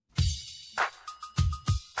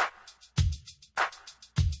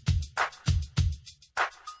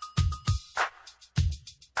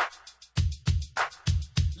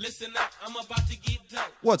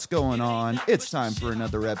What's going on? It's time for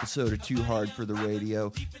another episode of Too Hard for the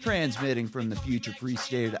Radio, transmitting from the future-free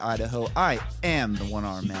state of Idaho. I am the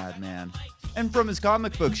one-armed madman. And from his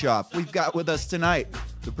comic book shop, we've got with us tonight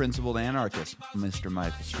the principled anarchist, Mr.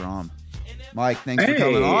 Michael Strom. Mike, thanks for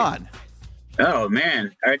coming on. Oh,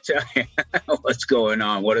 man. I tell you, what's going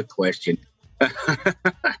on? What a question.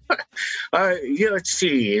 Let's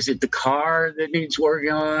see. Is it the car that needs work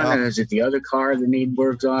on? Is it the other car that needs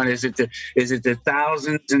work on? Is it the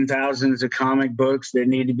thousands and thousands of comic books that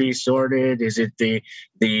need to be sorted? Is it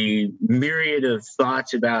the myriad of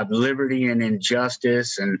thoughts about liberty and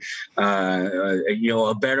injustice and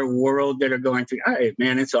a better world that are going through?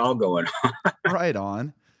 Man, it's all going on. Right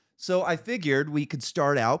on. So I figured we could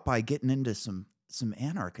start out by getting into some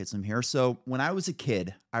anarchism here. So when I was a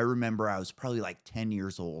kid, I remember I was probably like 10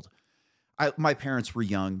 years old. My parents were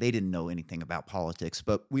young. They didn't know anything about politics,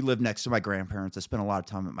 but we lived next to my grandparents. I spent a lot of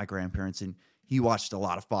time with my grandparents, and he watched a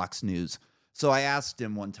lot of Fox News. So I asked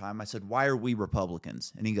him one time, I said, why are we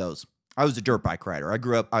Republicans? And he goes, I was a dirt bike rider.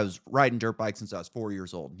 I was riding dirt bikes since I was 4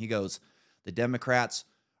 years old. And he goes, the Democrats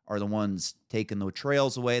are the ones taking the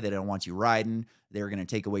trails away. They don't want you riding. They're going to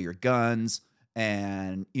take away your guns.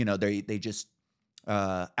 And, they just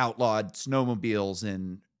outlawed snowmobiles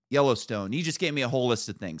in Yellowstone. He just gave me a whole list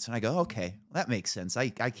of things. And I go, okay, that makes sense. I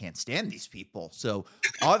can't stand these people. So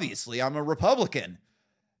obviously I'm a Republican.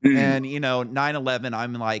 And, 9/11,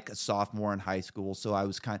 I'm like a sophomore in high school. So I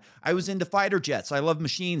was into fighter jets. I love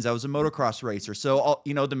machines. I was a motocross racer. So,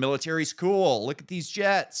 the military's cool. Look at these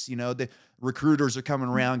jets. The recruiters are coming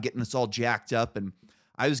around, getting us all jacked up. And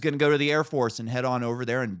I was going to go to the Air Force and head on over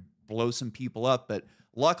there and blow some people up. But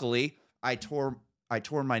luckily I tore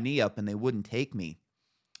my knee up and they wouldn't take me.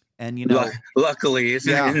 And, luckily,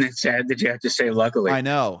 isn't it sad that you have to say luckily? I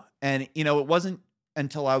know. And, it wasn't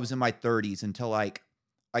until I was in my 30s until I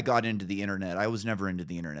got into the internet. I was never into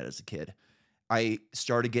the internet as a kid. I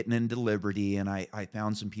started getting into liberty, and I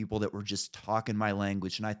found some people that were just talking my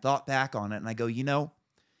language. And I thought back on it and I go,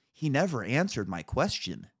 he never answered my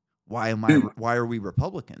question. Why are we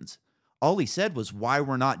Republicans? All he said was why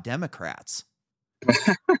we're not Democrats.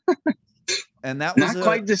 And that was not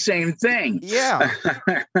quite the same thing. Yeah.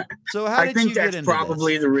 So how did you get into this? I think that's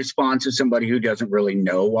probably the response of somebody who doesn't really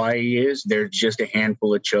know why he is. There's just a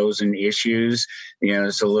handful of chosen issues.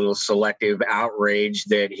 It's a little selective outrage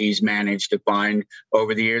that he's managed to find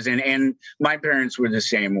over the years. And my parents were the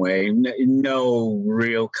same way. No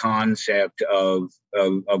real concept of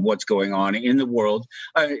what's going on in the world.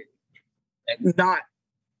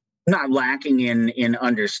 Not lacking in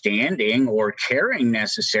understanding or caring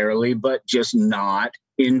necessarily, but just not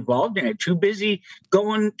involved in it. Too busy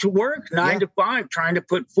going to work 9 to 5, trying to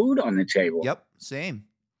put food on the table. Yep, same.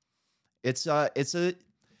 It's a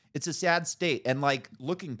sad state. And like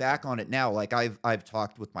looking back on it now, like I've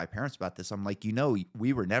talked with my parents about this. I'm like,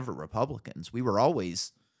 we were never Republicans. We were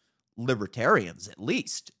always libertarians, at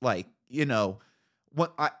least. Like,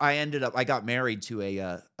 what I got married to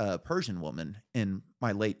a Persian woman in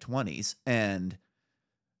my late 20s, and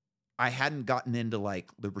I hadn't gotten into like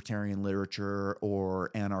libertarian literature or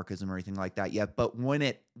anarchism or anything like that yet. But when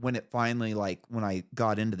it finally, like when I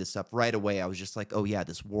got into this stuff right away, I was just like, oh yeah,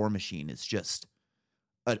 this war machine is just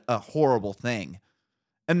a horrible thing.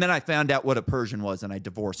 And then I found out what a Persian was, and I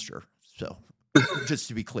divorced her. So just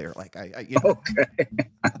to be clear, like Okay.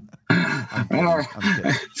 I'm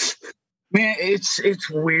kidding. Man, it's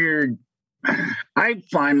weird. I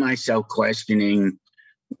find myself questioning.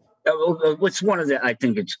 I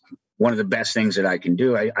think it's one of the best things that I can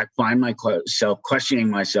do. I find myself questioning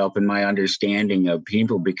myself and my understanding of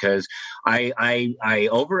people, because I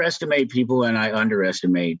overestimate people and I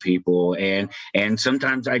underestimate people, and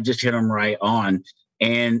sometimes I just hit them right on.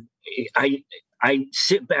 And I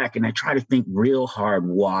sit back and I try to think real hard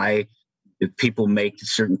why if people make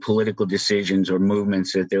certain political decisions or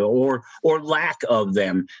movements that they or lack of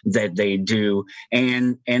them that they do,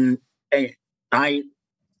 and I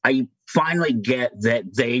finally get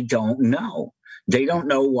that they don't know. They don't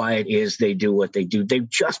know why it is they do what they do. They've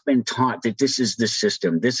just been taught that this is the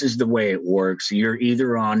system. This is the way it works. You're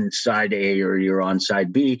either on side A or you're on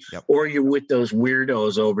side B, yep, or you're with those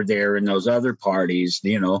weirdos over there in those other parties,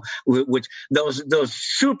 which those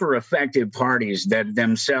super effective parties that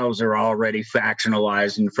themselves are already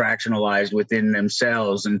factionalized and fractionalized within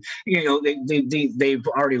themselves. And, they've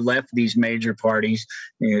already left these major parties,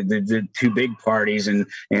 the two big parties,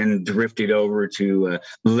 and drifted over to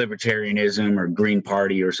libertarianism or Green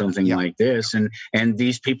Party or something, yeah, like this. And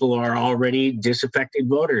these people are already disaffected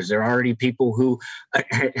voters. They're already people who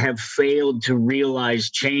have failed to realize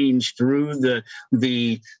change through the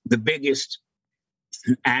biggest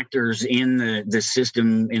actors in the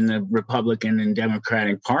system, in the Republican and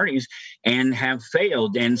Democratic parties, and have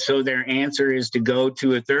failed. And so their answer is to go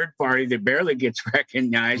to a third party that barely gets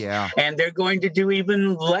recognized, Yeah. and they're going to do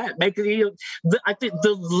even less. I think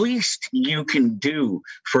the least you can do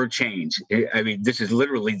for change, I mean, this is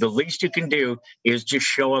literally the least you can do, is just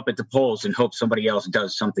show up at the polls and hope somebody else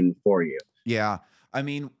does something for you. Yeah. I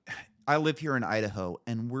mean, I live here in Idaho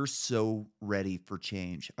and we're so ready for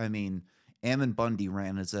change. I mean, Ammon Bundy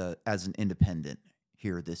ran as an independent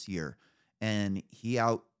here this year and he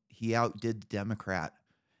outdid the Democrat.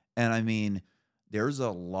 And I mean, there's a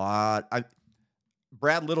lot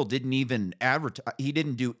Brad Little didn't even advertise. He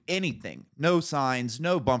didn't do anything. No signs,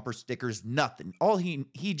 no bumper stickers, nothing. All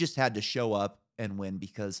he just had to show up and win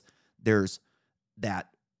because there's that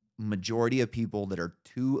majority of people that are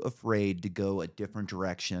too afraid to go a different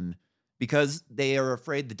direction because they are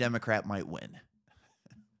afraid the Democrat might win.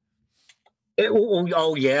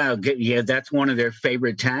 Oh yeah, that's one of their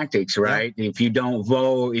favorite tactics, right? Yeah. If you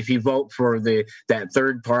vote for that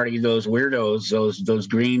third party, those weirdos, those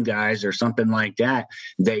green guys or something like that,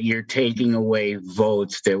 that you're taking away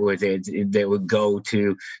votes that would go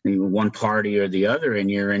to one party or the other,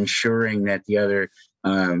 and you're ensuring that the other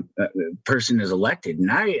person is elected.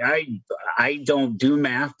 And I don't do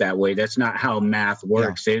math that way. That's not how math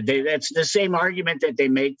works. Yeah. That's the same argument that they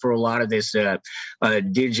make for a lot of this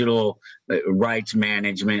digital rights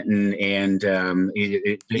management and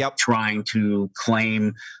trying to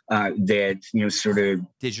claim that sort of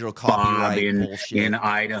digital copyright in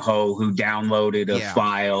Idaho who downloaded a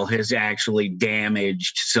file has actually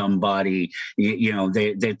damaged somebody.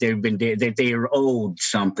 That they are owed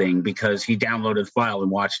something because he downloaded a file and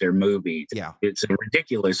watched their movie. Yeah, it's a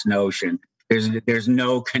ridiculous notion. There's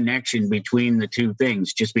no connection between the two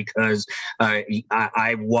things. Just because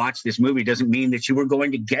I watched this movie doesn't mean that you were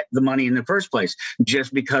going to get the money in the first place.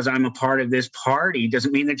 Just because I'm a part of this party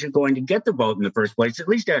doesn't mean that you're going to get the vote in the first place. At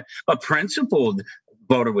least a principled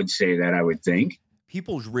voter would say that, I would think.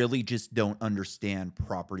 People really just don't understand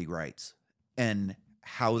property rights and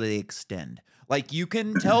how they extend. Like, you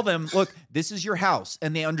can tell them, look, this is your house,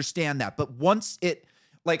 and they understand that. But once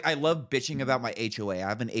like, I love bitching about my HOA. I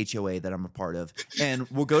have an HOA that I'm a part of, and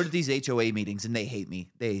we'll go to these HOA meetings, and they hate me.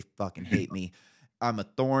 They fucking hate me. I'm a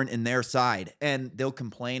thorn in their side, and they'll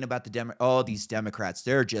complain about these Democrats.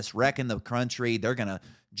 They're just wrecking the country. They're gonna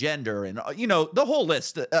gender and the whole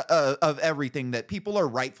list of everything that people are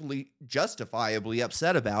rightfully, justifiably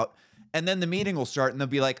upset about. And then the meeting will start, and they'll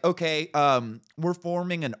be like, "Okay, we're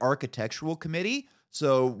forming an architectural committee.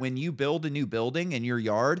 So when you build a new building in your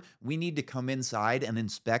yard, we need to come inside and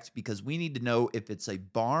inspect because we need to know if it's a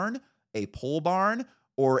barn, a pole barn,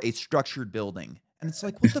 or a structured building." And it's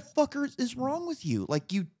like, what the fuck is wrong with you?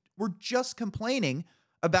 Like, we're just complaining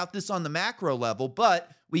about this on the macro level, but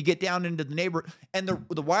we get down into the neighborhood. And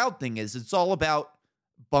the wild thing is, it's all about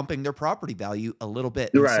bumping their property value a little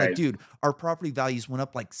bit. Right. It's like, dude, our property values went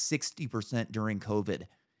up like 60% during COVID.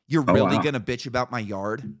 You're really going to bitch about my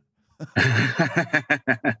yard?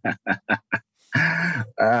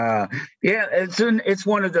 It's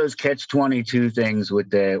one of those catch-22 things with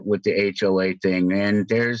the HOA thing, and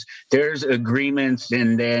there's agreements,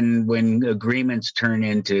 and then when agreements turn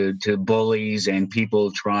into bullies and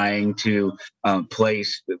people trying to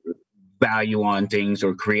place value on things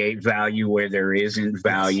or create value where there isn't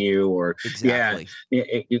value, or exactly.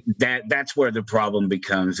 That's where the problem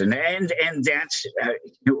becomes, and that's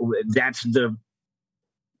the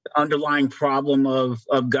underlying problem of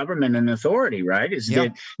government and authority, right? Is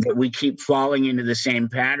that we keep falling into the same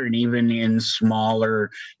pattern, even in smaller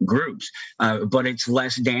groups. But it's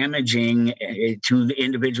less damaging to the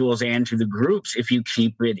individuals and to the groups if you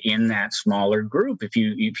keep it in that smaller group. If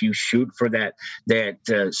you shoot for that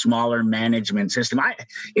smaller management system,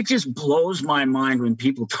 it just blows my mind when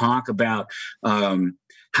people talk about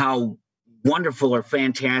how wonderful or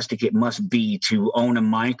fantastic it must be to own a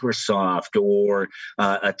Microsoft or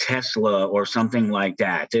a Tesla or something like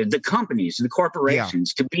that. The companies, the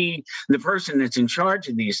corporations, to be the person that's in charge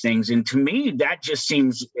of these things. And to me, that just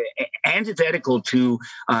seems antithetical to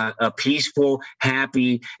a peaceful,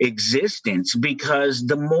 happy existence, because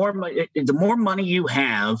the more money you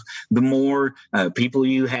have, the more people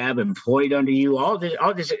you have employed under you, all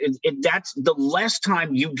this, that's the less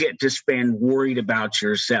time you get to spend worried about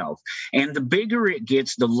yourself. And the bigger it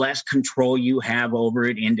gets, the less control you have over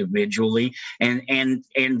it individually, and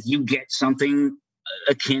you get something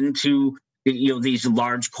akin to these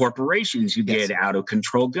large corporations. You get out of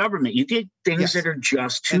control government. You get things that are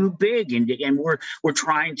just too big, and we're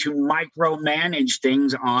trying to micromanage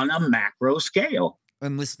things on a macro scale.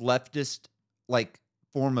 And this leftist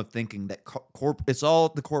form of thinking that it's all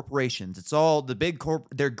the corporations, it's all the big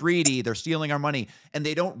they're greedy, they're stealing our money, and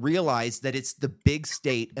they don't realize that it's the big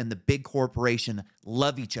state and the big corporation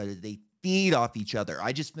love each other. They feed off each other.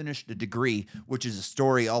 I just finished a degree, which is a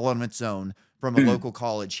story all on its own, from a local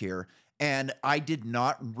college here, and I did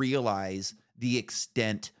not realize the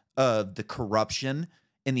extent of the corruption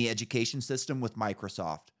in the education system with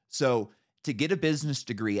Microsoft. So to get a business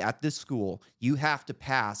degree at this school, you have to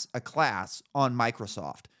pass a class on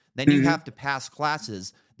Microsoft. Then you have to pass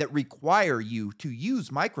classes that require you to use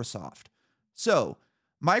Microsoft. So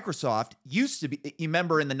Microsoft used to be, you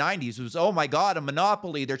remember in the 90s, it was, oh my God, a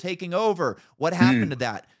monopoly, they're taking over. What happened to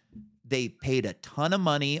that? They paid a ton of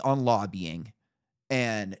money on lobbying,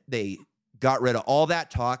 and they got rid of all that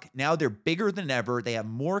talk. Now they're bigger than ever. They have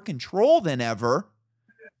more control than ever.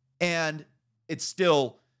 And it's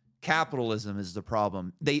still capitalism is the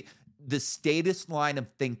problem. The statist line of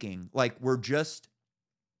thinking, like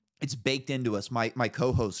it's baked into us. My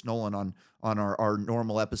co-host Nolan on our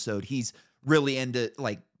normal episode, he's really into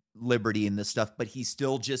like liberty and this stuff, but he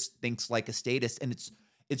still just thinks like a statist, and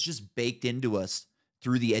it's just baked into us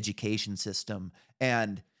through the education system.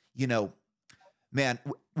 And you know, man,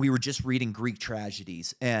 we were just reading Greek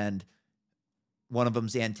tragedies, and one of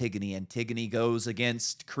them's Antigone. Antigone goes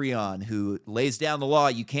against Creon, who lays down the law,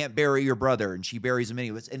 you can't bury your brother, and she buries him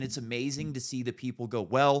anyways. And it's amazing to see the people go,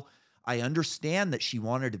 well, I understand that she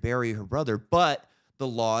wanted to bury her brother, but the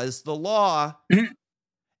law is the law.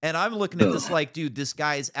 And I'm looking at this like, dude, this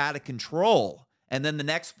guy's out of control. And then the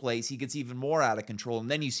next place, he gets even more out of control.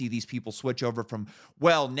 And then you see these people switch over from,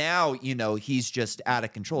 well, now, he's just out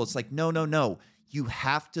of control. It's like, no. You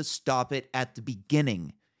have to stop it at the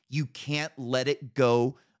beginning. You can't let it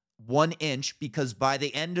go 1 inch, because by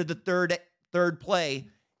the end of the third play,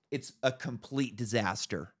 it's a complete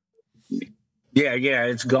disaster. Yeah,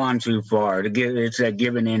 it's gone too far. It's that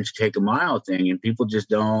give an inch, take a mile thing, and people just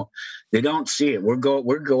don't see it. We're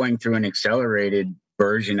going through an accelerated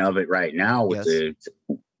version of it right now with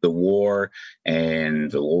the war,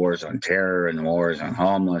 and the wars on terror, and the wars on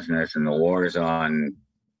homelessness, and the wars on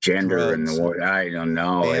gender, drugs, and the war. I don't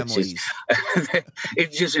know. Families.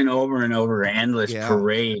 It's just an over and over endless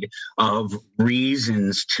parade of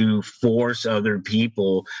reasons to force other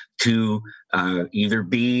people to either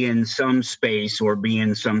be in some space or be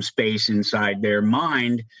in some space inside their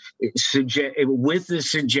mind, with the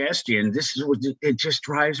suggestion. This is what it just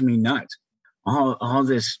drives me nuts. All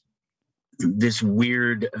this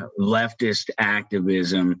weird leftist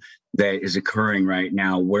activism that is occurring right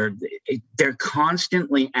now, where they're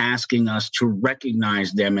constantly asking us to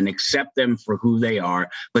recognize them and accept them for who they are,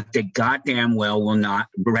 but they goddamn well will not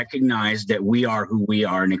recognize that we are who we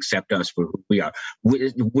are and accept us for who we are.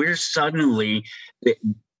 We're suddenly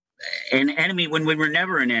an enemy when we were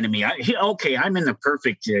never an enemy. I'm in the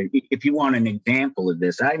perfect, if you want an example of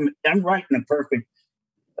this, I'm right in the perfect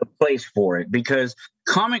place for it, because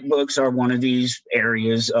comic books are one of these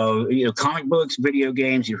areas of, comic books, video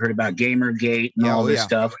games. You've heard about Gamergate and all this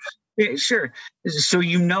stuff. Yeah, sure. So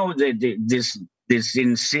that this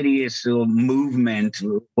insidious movement,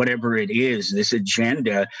 whatever it is, this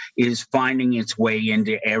agenda is finding its way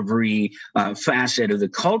into every facet of the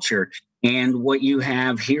culture. And what you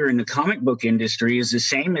have here in the comic book industry is the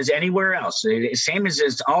same as anywhere else, same as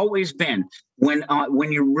it's always been.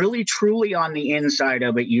 When you're really truly on the inside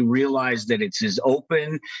of it, you realize that it's as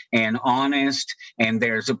open and honest, and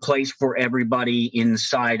there's a place for everybody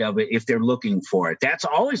inside of it if they're looking for it. That's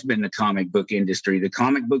always been the comic book industry. The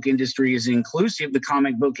comic book industry is inclusive. The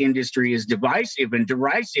comic book industry is divisive and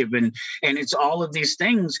derisive, and it's all of these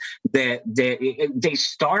things that they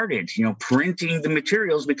started, printing the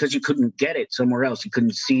materials because you couldn't get it somewhere else. You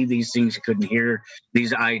couldn't see these things. You couldn't hear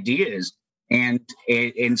these ideas, and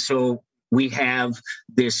so we have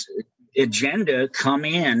this agenda come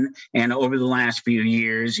in, and over the last few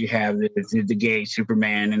years, you have the gay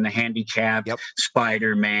Superman and the handicapped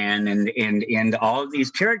Spider-Man and all of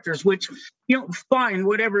these characters, which, fine,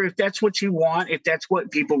 whatever, if that's what you want, if that's what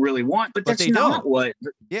people really want, but that's not what.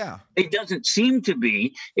 Yeah, it doesn't seem to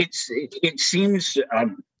be. It seems.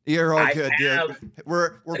 You're all good, dude.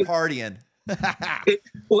 We're partying.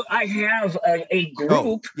 I have a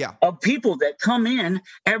group of people that come in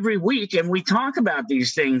every week, and we talk about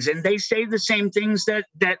these things, and they say the same things that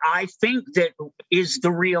I think that is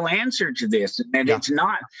the real answer to this, and it's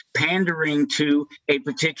not pandering to a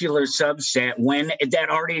particular subset when that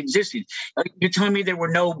already existed. You're telling me there were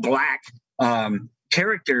no black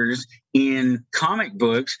characters in comic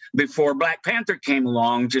books before Black Panther came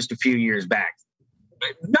along just a few years back?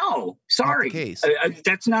 No, sorry.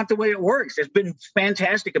 That's not the way it works. There's been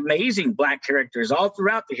fantastic, amazing black characters all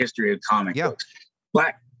throughout the history of comic books.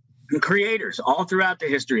 Black creators all throughout the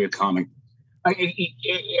history of comic.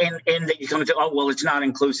 And they come to, oh, well, it's not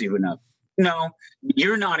inclusive enough. No,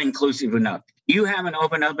 you're not inclusive enough. You haven't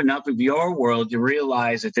opened up enough of your world to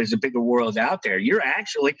realize that there's a bigger world out there. You're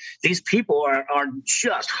actually, these people are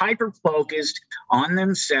just hyper focused on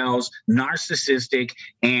themselves, narcissistic,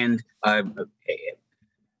 and some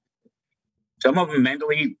of them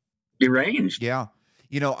mentally deranged. Yeah.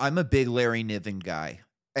 I'm a big Larry Niven guy,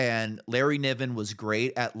 and Larry Niven was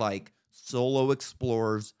great at like solo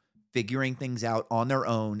explorers, figuring things out on their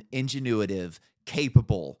own, ingenuitive,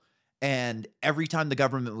 capable. And every time the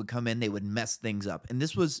government would come in, they would mess things up. And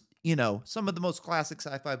this was, some of the most classic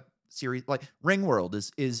sci-fi series, like Ringworld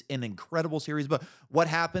is an incredible series. But what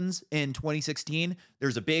happens in 2016?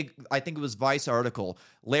 There's a big, I think it was Vice article,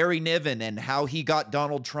 Larry Niven and how he got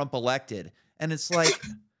Donald Trump elected. And it's like,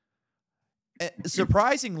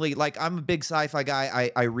 surprisingly, like I'm a big sci-fi guy.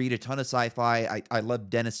 I read a ton of sci-fi. I love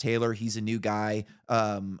Dennis Taylor. He's a new guy.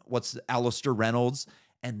 What's Alistair Reynolds?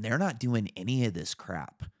 And they're not doing any of this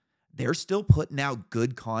crap. They're still putting out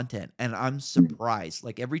good content. And I'm surprised.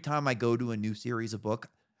 Like every time I go to a new series of book,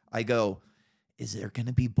 I go, is there going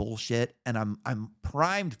to be bullshit? And I'm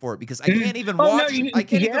primed for it because I can't even watch. I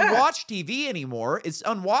can't even watch TV anymore. It's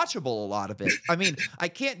unwatchable, a lot of it. I mean, I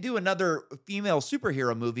can't do another female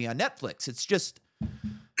superhero movie on Netflix. It's just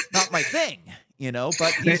not my thing,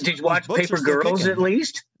 But did you watch Paper Girls at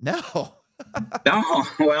least? No. No.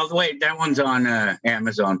 Well, wait, that one's on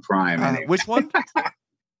Amazon Prime. Which one?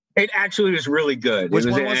 It actually was really good. Which it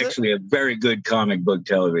was one was actually a very good comic book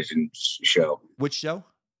television show. Which show?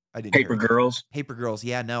 I didn't. Paper Girls. Paper Girls.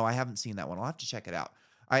 Yeah, no, I haven't seen that one. I'll have to check it out.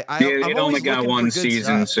 It only got one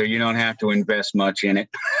season, so you don't have to invest much in it.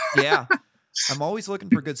 Yeah, I'm always looking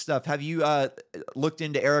for good stuff. Have you looked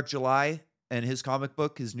into Eric July and his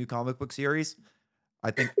new comic book series?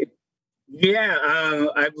 I think. Yeah,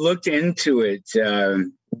 I've looked into it.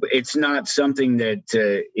 It's not something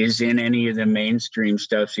that is in any of the mainstream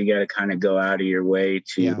stuff, so you got to kind of go out of your way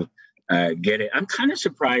to get it. I'm kind of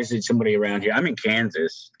surprised that somebody around here. I'm in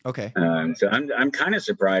Kansas. Okay. So I'm kind of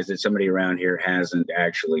surprised that somebody around here hasn't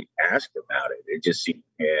actually asked about it. It just seems,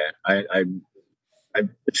 I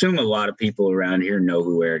assume a lot of people around here know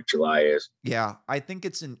who Eric July is. Yeah, I think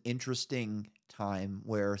it's an interesting time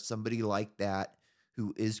where somebody like that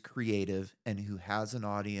who is creative and who has an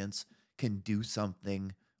audience can do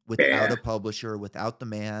something without a publisher, without the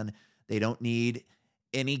man. They don't need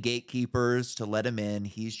any gatekeepers to let him in.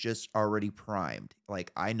 He's just already primed.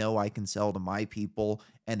 Like, I know I can sell to my people,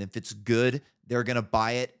 and if it's good, they're going to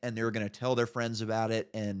buy it, and they're going to tell their friends about it,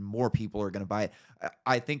 and more people are going to buy it.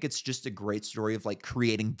 I think it's just a great story of like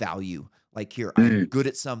creating value. Like, here, I'm good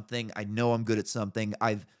at something. I know I'm good at something.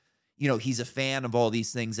 He's a fan of all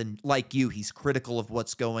these things, and like you, he's critical of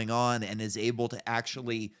what's going on and is able to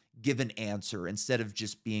actually give an answer instead of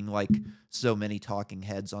just being like so many talking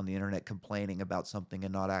heads on the internet complaining about something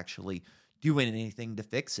and not actually doing anything to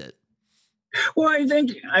fix it. Well,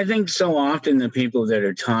 I think so often the people that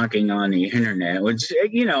are talking on the internet, which,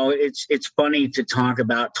 it's funny to talk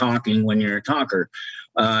about talking when you're a talker.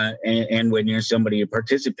 And when you're somebody who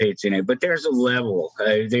participates in it, but there's a level.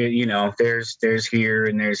 There's here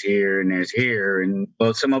and there's here and there's here, and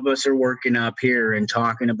both some of us are working up here and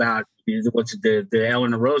talking about what's the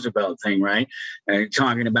Eleanor Roosevelt thing, right?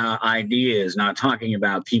 Talking about ideas, not talking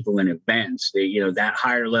about people and events. That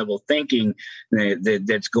higher level thinking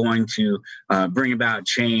that's going to bring about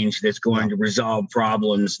change, that's going to resolve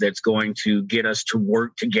problems, that's going to get us to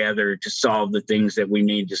work together to solve the things that we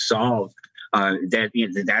need to solve.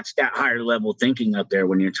 That's that higher level thinking up there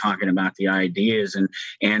when you're talking about the ideas, and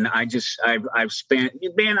I've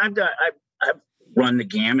run the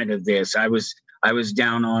gamut of this. I was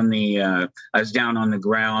down on the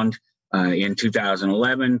ground in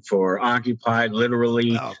 2011 for Occupy,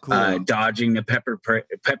 literally dodging the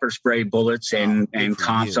pepper spray bullets and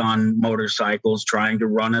cops on motorcycles trying to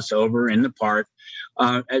run us over in the park.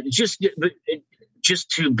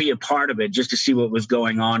 Just to be a part of it, just to see what was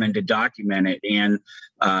going on and to document it. And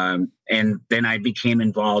then I became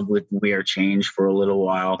involved with We Are Change for a little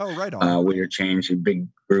while. Oh, right on. We Are Change, a big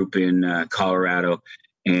group in Colorado.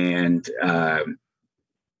 And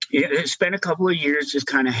spent a couple of years just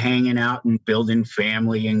kind of hanging out and building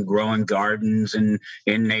family and growing gardens and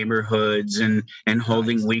in neighborhoods and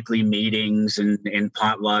holding weekly meetings and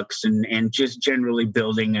potlucks and just generally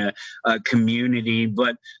building a community.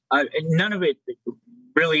 But none of it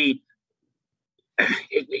really,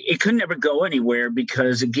 it could never go anywhere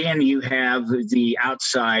because, again, you have the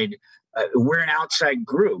outside. We're an outside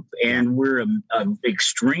group, and we're an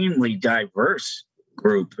extremely diverse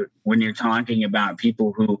group when you're talking about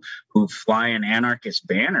people who fly an anarchist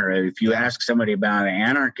banner. If you ask somebody about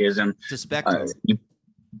anarchism, It's a spectrum.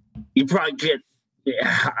 You probably get,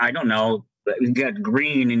 I don't know, you got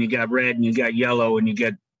green and you got red and you got yellow and you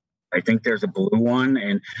get, I think there's a blue one.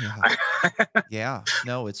 And yeah,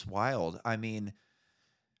 no, it's wild. I mean,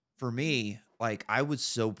 for me, like, I was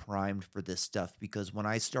so primed for this stuff because when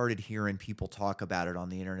I started hearing people talk about it on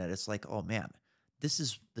the internet, it's like, oh man, this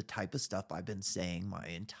is the type of stuff I've been saying my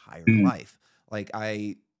entire life. Like,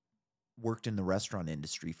 I worked in the restaurant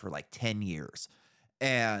industry for like 10 years.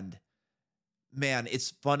 And man,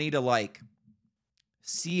 it's funny to like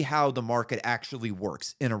see how the market actually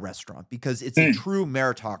works in a restaurant because it's a true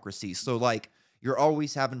meritocracy. So like, you're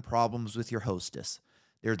always having problems with your hostess.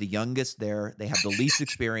 They're the youngest there. They have the least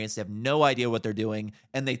experience. They have no idea what they're doing.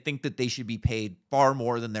 And they think that they should be paid far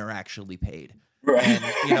more than they're actually paid. Right. And,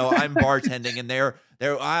 you know, I'm bartending and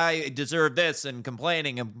I deserve this and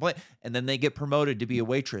complaining. And then they get promoted to be a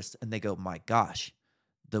waitress and they go, my gosh,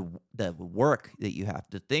 the work that you have,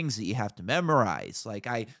 the things that you have to memorize. Like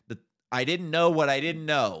I didn't know what I didn't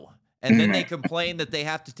know. And then they complain that they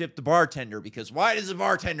have to tip the bartender because why does the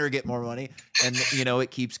bartender get more money? And, you know,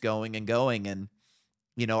 it keeps going and going. And,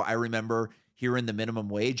 you know, I remember hearing the minimum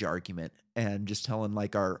wage argument and just telling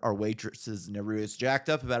like our waitresses and everybody was jacked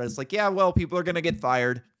up about it. It's like, yeah, well, people are going to get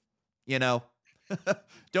fired, you know,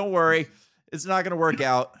 don't worry. It's not going to work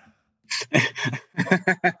out.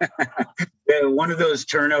 One of those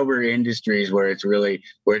turnover industries where it's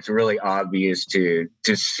really obvious to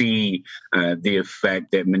see the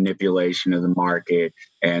effect that manipulation of the market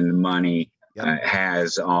and money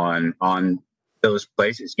has on those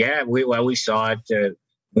places. Yeah, we saw it.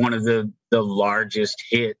 One of the largest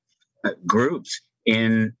hit groups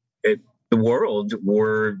in the world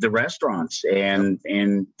were the restaurants, and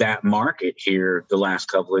that market here the last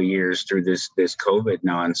couple of years through this COVID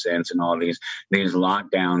nonsense and all these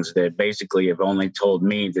lockdowns that basically have only told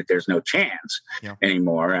me that there's no chance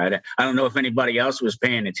anymore. I don't know if anybody else was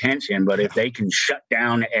paying attention, but if they can shut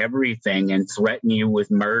down everything and threaten you with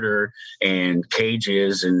murder and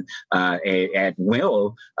cages and at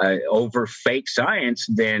will over fake science,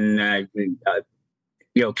 then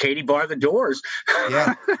you know, Katie, bar the doors.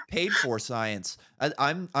 Yeah, paid for science.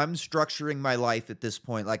 I'm structuring my life at this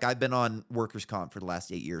point. Like I've been on workers' comp for the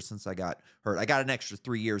last 8 years since I got hurt. I got an extra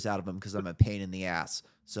 3 years out of them because I'm a pain in the ass.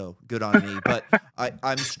 So good on me. But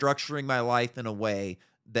I'm structuring my life in a way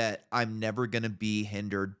that I'm never going to be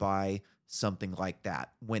hindered by something like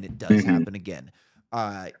that when it does happen again.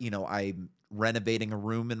 You know, I'm renovating a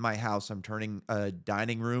room in my house. I'm turning a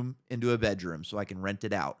dining room into a bedroom so I can rent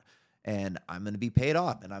it out. And I'm going to be paid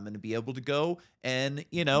off and I'm going to be able to go and,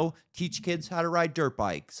 you know, teach kids how to ride dirt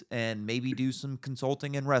bikes and maybe do some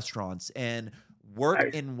consulting in restaurants and work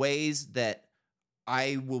in ways that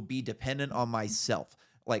I will be dependent on myself.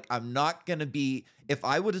 Like I'm not going to be, if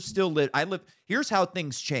I would have still lived, here's how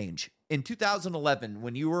things change. In 2011,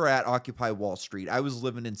 when you were at Occupy Wall Street, I was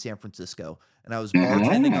living in San Francisco and I was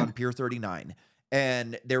bartending on Pier 39.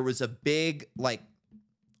 And there was a big like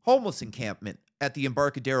homeless encampment at the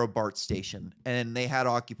Embarcadero BART station, and they had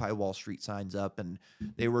Occupy Wall Street signs up, and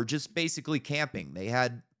they were just basically camping. They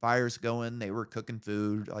had fires going, they were cooking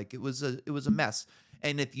food, like it was a mess.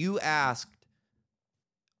 And if you asked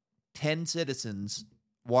 10 citizens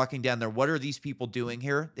walking down there, what are these people doing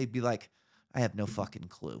here? They'd be like, I have no fucking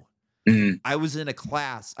clue. I was in a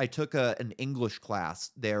class. I took an English class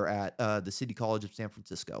there at the City College of San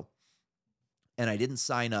Francisco, and I didn't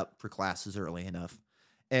sign up for classes early enough.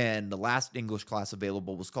 And the last English class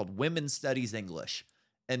available was called Women's Studies English.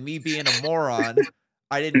 And me being a moron,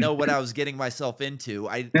 I didn't know what I was getting myself into.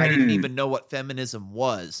 I didn't even know what feminism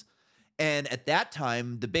was. And at that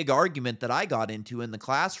time, the big argument that I got into in the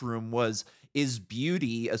classroom was, is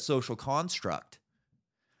beauty a social construct?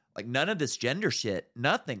 Like none of this gender shit,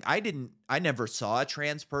 nothing. I never saw a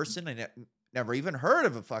trans person. I never even heard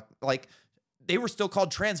of like they were still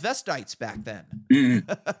called transvestites back then.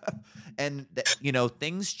 And you know,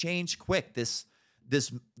 things change quick. This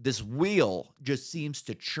wheel just seems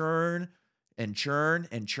to churn and churn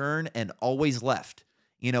and churn and always left.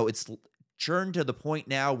 You know, it's churned to the point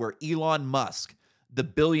now where Elon Musk, the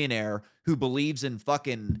billionaire who believes in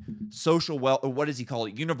fucking social wealth, or what does he call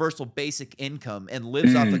it? Universal basic income and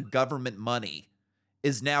lives off of government money,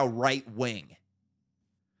 is now right wing.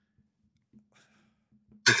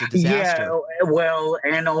 It's a disaster. Yeah, well,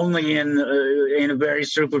 and only in a very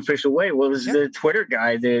superficial way. What was the Twitter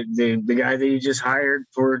guy? The guy that you just hired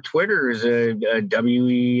for Twitter is a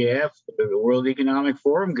WEF, the World Economic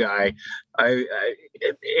Forum guy.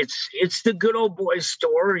 It's the good old boy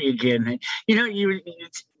story again. You know,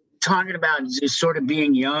 talking about just sort of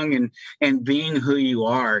being young and being who you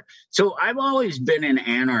are. So I've always been an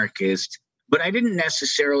anarchist, but I didn't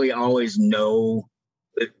necessarily always know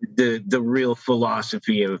the real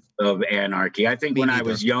philosophy of anarchy. I think Me when I neither.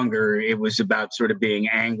 was younger, it was about sort of being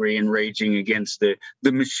angry and raging against the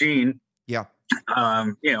machine. Yeah.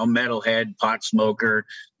 Metalhead, pot smoker.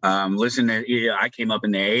 Listen to, I came up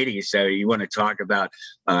in the 80s, so you want to talk about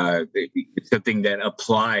something that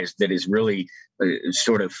applies, that is really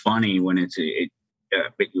sort of funny when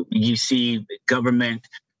you see government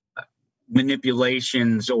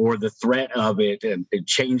manipulations or the threat of it,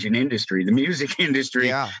 change in industry. The music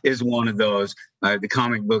industry is one of those. The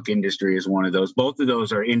comic book industry is one of those. Both of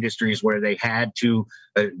those are industries where they had to,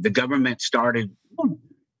 the government started,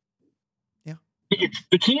 it's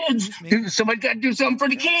the kids. Somebody got to do something for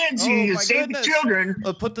the kids. Oh, You my save goodness. the children.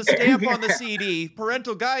 Put the stamp on the CD.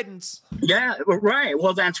 Parental guidance. Yeah, right.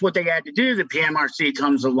 Well, that's what they had to do. The PMRC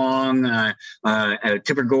comes along.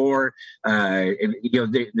 Tipper Gore.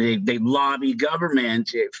 They lobby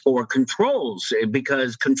government for controls,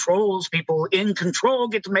 because people in control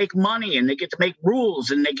get to make money, and they get to make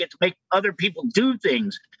rules, and they get to make other people do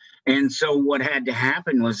things. And so what had to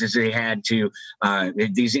happen was they had to,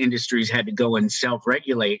 these industries had to go and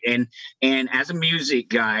self-regulate. And as a music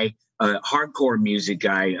guy, hardcore music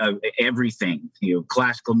guy, everything,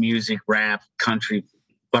 classical music, rap, country,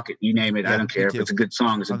 fuck it, you name it. I don't care if it's a good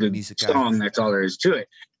song. It's a good song. That's all there is to it.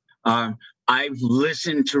 I've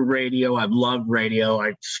listened to radio. I've loved radio.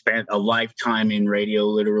 I've spent a lifetime in radio,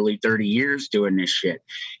 literally 30 years doing this shit.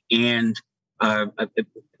 And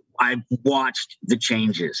I've watched the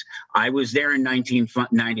changes. I was there in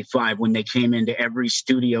 1995 when they came into every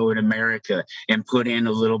studio in America and put in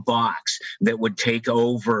a little box that would take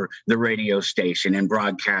over the radio station and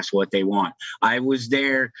broadcast what they want. I was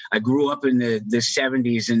there. I grew up in the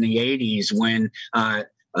 70s and the 80s when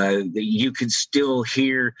you could still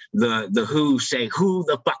hear the Who say, "Who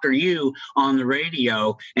the fuck are you?" on the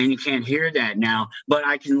radio, and you can't hear that now. But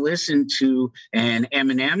I can listen to an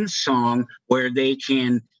Eminem song where they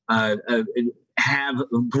can have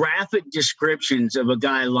graphic descriptions of a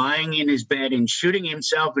guy lying in his bed and shooting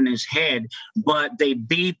himself in his head, but they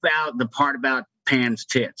beep out the part about Pan's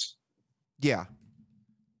tits. Yeah.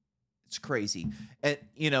 It's crazy. And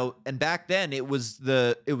and back then it was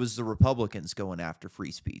the Republicans going after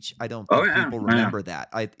free speech. I don't think people remember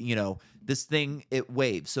that. This thing, it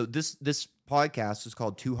waves. So this podcast is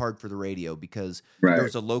called Too Hard for the Radio because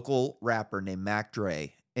there's a local rapper named Mac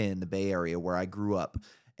Dre in the Bay Area where I grew up.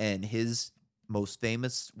 And his most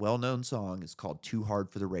famous, well-known song is called Too Hard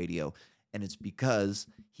for the Radio. And it's because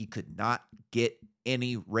he could not get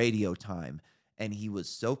any radio time. And he was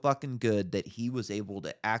so fucking good that he was able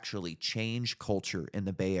to actually change culture in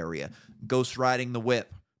the Bay Area. Ghost riding the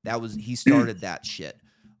whip. He started that shit.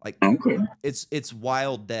 It's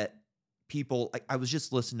wild that people, I was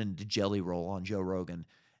just listening to Jelly Roll on Joe Rogan.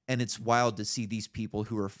 And it's wild to see these people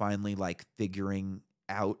who are finally figuring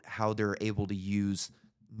out how they're able to use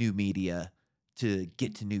new media to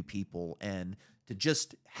get to new people and to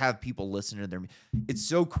just have people listen to their. It's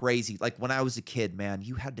so crazy. Like when I was a kid, man,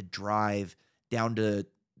 you had to drive down to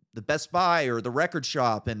the Best Buy or the record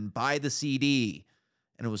shop and buy the CD.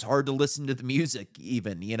 And it was hard to listen to the music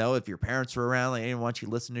even, if your parents were around, they didn't want you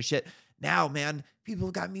to listen to shit. Now, man,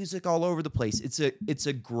 people got music all over the place. It's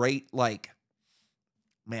a great,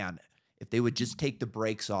 man, if they would just take the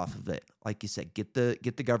brakes off of it, like you said, get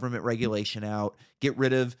the government regulation out, get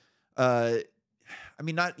rid of, you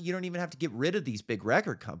don't even have to get rid of these big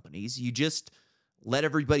record companies. You just let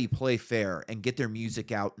everybody play fair and get their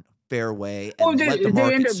music out in a fair way. And let the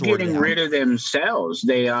market end up getting rid of themselves.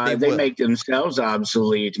 They make themselves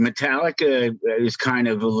obsolete. Metallica is kind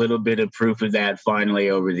of a little bit of proof of that. Finally,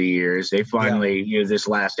 over the years, they finally, this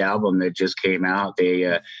last album that just came out,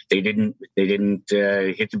 they didn't hit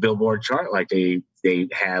the Billboard chart like they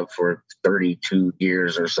have for 32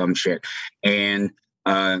 years or some shit. And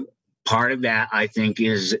part of that, I think,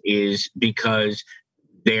 is because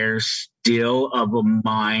they're still of a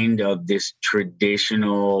mind of this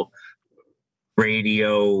traditional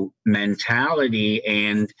radio mentality,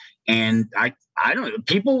 and I don't know,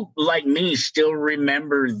 people like me still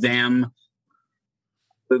remember them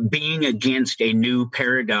being against a new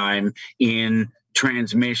paradigm in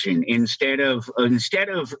transmission instead of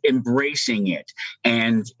embracing it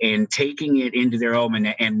and taking it into their own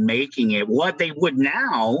and making it what they would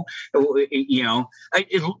now.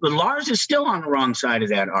 Lars is still on the wrong side of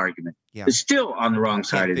that argument. It's still on the wrong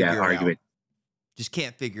side of that argument. Just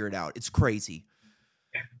can't figure it out. It's crazy.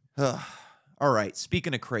 All right,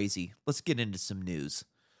 speaking of crazy, let's get into some news.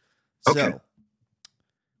 Okay. So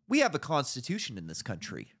we have a constitution in this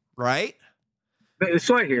country, right? That's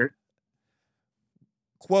what I hear.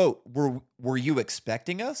 Quote, were you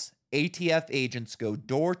expecting us? ATF agents go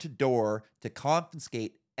door to door to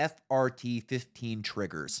confiscate FRT 15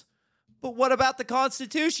 triggers. But what about the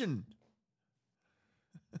Constitution?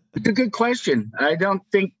 It's a good question. I don't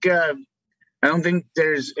think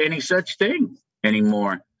there's any such thing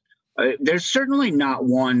anymore. There's certainly not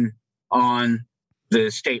one on the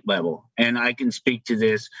state level, and I can speak to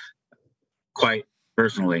this quite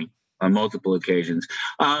personally on multiple occasions.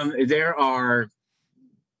 There are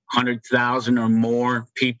 100,000 or more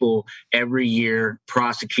people every year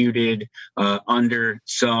prosecuted under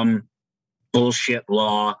some bullshit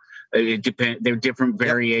law. It depends. There are different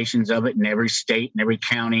variations of it in every state and every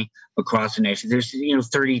county across the nation. There's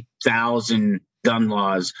 30,000 gun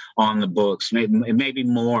laws on the books, maybe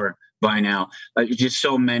more by now. Just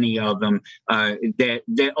so many of them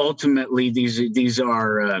that ultimately these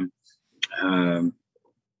are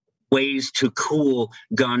ways to cool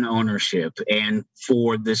gun ownership and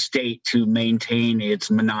for the state to maintain its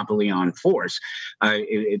monopoly on force.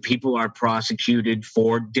 People are prosecuted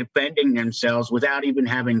for defending themselves without even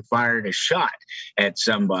having fired a shot at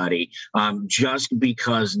somebody, just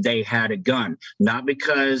because they had a gun, not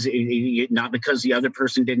because the other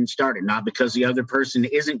person didn't start it, not because the other person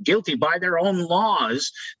isn't guilty by their own laws,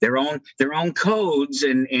 their own codes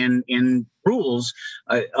and rules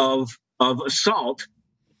of assault.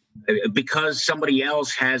 Because somebody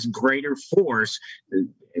else has greater force,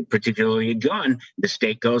 particularly a gun, the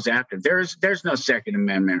state goes after. There's no Second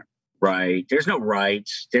Amendment right. There's no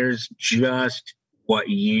rights. There's just what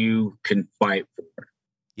you can fight for.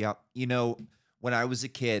 Yeah. When I was a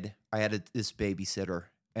kid, I had this babysitter,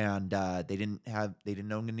 and they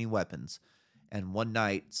didn't own any weapons. And one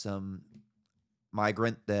night, some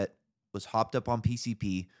migrant that was hopped up on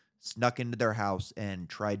PCP snuck into their house and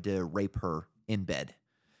tried to rape her in bed.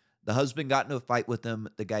 The husband got into a fight with him.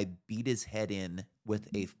 The guy beat his head in with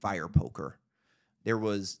a fire poker. There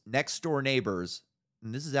was next door neighbors,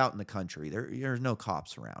 and this is out in the country. There's no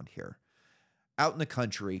cops around here. Out in the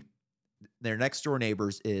country, their next door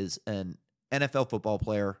neighbors is an NFL football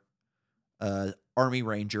player, Army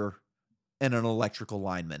Ranger, and an electrical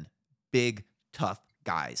lineman. Big, tough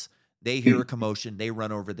guys. They hear a commotion. They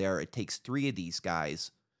run over there. It takes 3 of these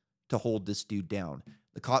guys to hold this dude down.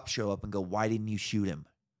 The cops show up and go, "Why didn't you shoot him?"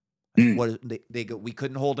 What they go, "We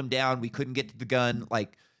couldn't hold him down. We couldn't get to the gun."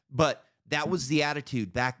 But that was the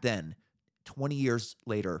attitude back then. 20 years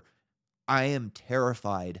later, I am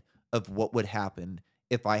terrified of what would happen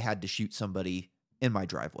if I had to shoot somebody in my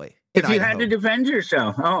driveway. If you had to defend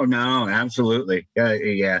yourself. Oh no, absolutely.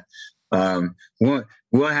 Yeah.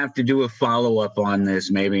 We'll have to do a follow-up on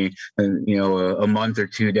this, maybe a month or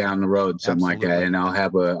two down the road, something absolutely. Like that, and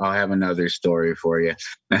I'll have another story for you.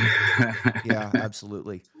 Yeah,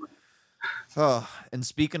 absolutely. Oh, and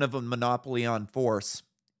speaking of a monopoly on force,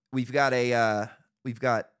 we've got from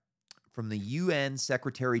the UN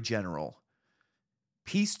Secretary General,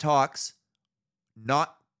 peace talks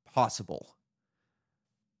not possible.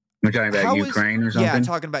 We're talking about Ukraine or something? Yeah,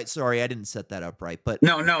 talking about, sorry, I didn't set that up right. But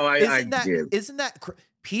no, I did. Isn't that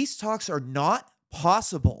peace talks are not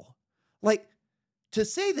possible? Like, to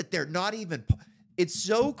say that they're not even, it's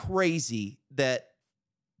so crazy that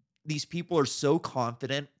these people are so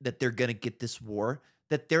confident that they're going to get this war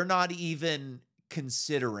that they're not even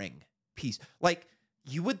considering peace. Like,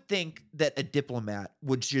 you would think that a diplomat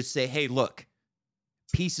would just say, "Hey, look,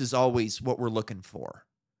 peace is always what we're looking for."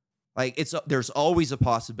 Like, there's always a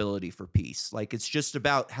possibility for peace. Like, it's just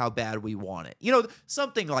about how bad we want it.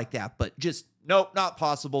 Something like that, but just, nope, not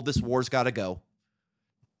possible. This war's got to go.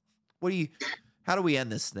 How do we end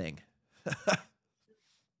this thing?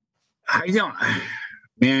 I don't,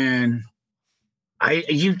 man,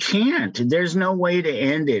 you can't. There's no way to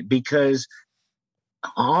end it because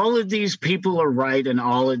all of these people are right and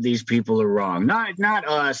all of these people are wrong. Not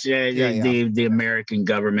us, the American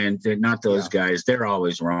government, not those guys. They're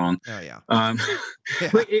always wrong. Oh, yeah.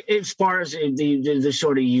 But as far as the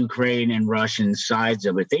sort of Ukraine and Russian sides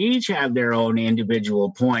of it, they each have their own individual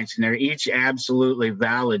points, and they're each absolutely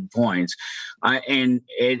valid points. With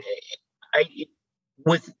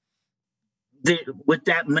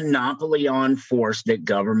that monopoly on force that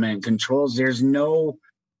government controls, there's no.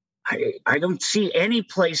 I don't see any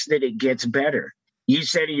place that it gets better. You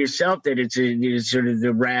said to yourself that it's sort of the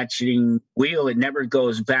ratcheting wheel. It never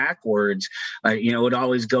goes backwards. It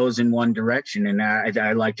always goes in one direction. And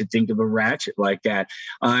I like to think of a ratchet like that.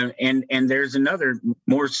 And there's another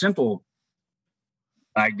more simple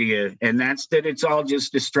idea, and that's that it's all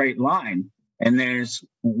just a straight line. And there's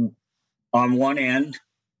on one end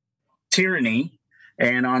tyranny,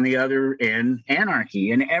 and on the other end,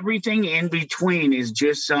 anarchy. And everything in between is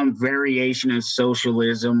just some variation of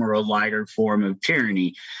socialism or a lighter form of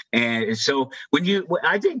tyranny. And so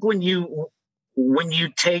I think when you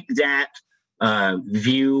take that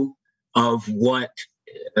view of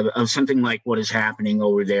something like what is happening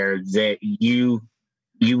over there, that you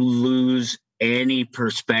lose any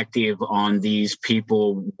perspective on these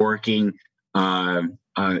people working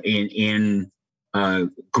in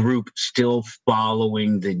group still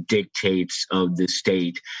following the dictates of the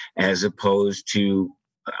state, as opposed to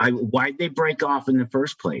why did they break off in the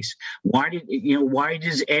first place? Why did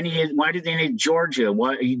any of Georgia,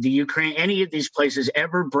 why the Ukraine, any of these places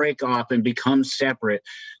ever break off and become separate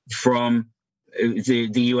from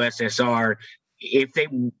the USSR if they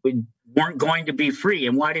weren't going to be free?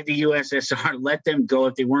 And why did the USSR let them go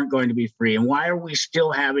if they weren't going to be free? And why are we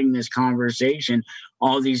still having this conversation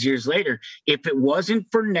all these years later? If it wasn't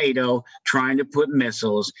for NATO trying to put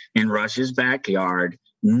missiles in Russia's backyard,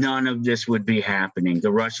 none of this would be happening.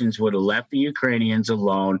 The Russians would have left the Ukrainians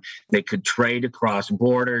alone. They could trade across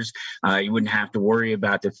borders. You wouldn't have to worry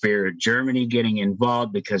about the fear of Germany getting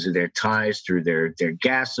involved because of their ties through their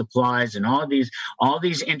gas supplies and all these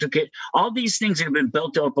things that have been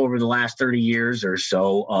built up over the last 30 years or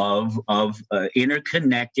so of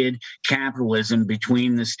interconnected capitalism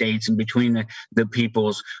between the states and between the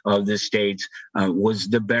peoples of the states was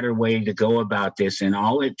the better way to go about this. And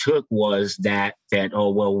all it took was that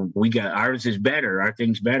we got ours is better, our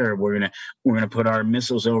thing's better. We're gonna put our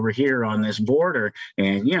missiles over here on this border,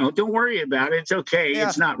 and don't worry about it. It's okay. Yeah,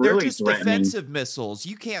 it's not really they're just threatening. Defensive missiles.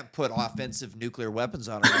 You can't put offensive nuclear weapons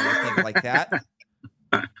on them or anything like that.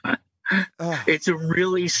 It's a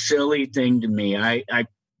really silly thing to me. I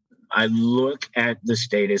look at the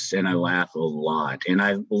status and I laugh a lot, and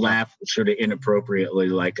I laugh sort of inappropriately,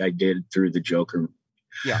 like I did through the Joker.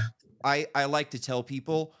 Yeah, I like to tell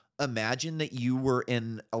people, imagine that you were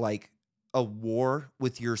in like a war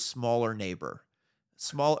with your smaller neighbor.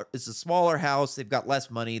 It's a smaller house. They've got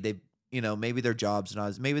less money. Maybe their job's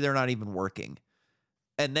not, maybe they're not even working.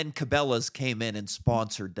 And then Cabela's came in and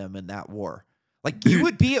sponsored them in that war. Like, you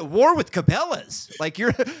would be at war with Cabela's. Like,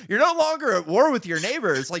 you're no longer at war with your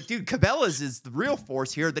neighbors. Like, dude, Cabela's is the real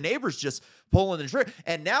force here. The neighbor's just pulling the trigger.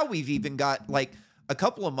 And now we've even got, like, a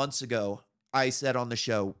couple of months ago, I said on the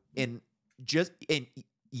show, in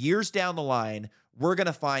years down the line, we're going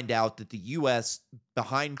to find out that the U.S.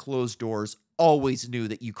 behind closed doors always knew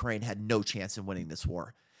that Ukraine had no chance in winning this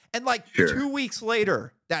war. And like 2 weeks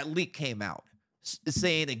later, that leak came out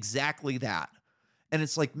saying exactly that. And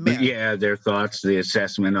it's like, man. Yeah, their thoughts, the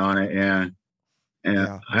assessment on it.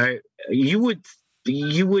 Yeah. You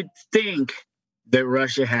would think that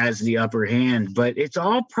Russia has the upper hand, but it's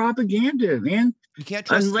all propaganda, man. You can't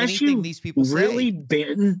trust anything these people say. Really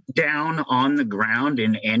been down on the ground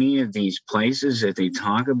in any of these places that they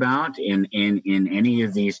talk about, in any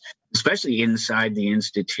of these, especially inside the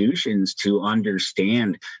institutions, to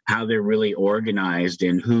understand how they're really organized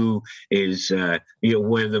and who is,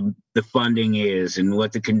 where the funding is and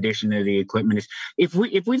what the condition of the equipment is. If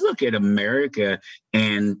we look at America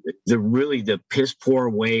and the piss poor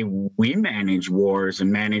way we manage wars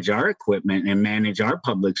and manage our equipment and manage our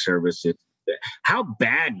public services, how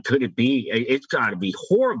bad could it be? It's got to be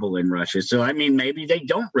horrible in Russia. So, I mean, maybe they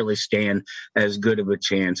don't really stand as good of a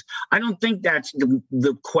chance. I don't think that's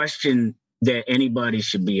the question that anybody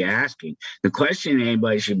should be asking. The question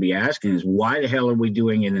anybody should be asking is, why the hell are we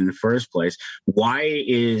doing it in the first place? Why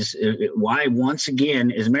once again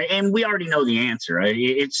is, and we already know the answer. Right?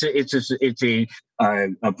 It's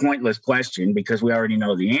a pointless question because we already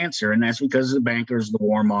know the answer, and that's because the bankers, the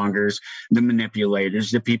warmongers, the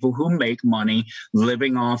manipulators, the people who make money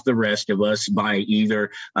living off the rest of us by either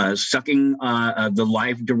sucking the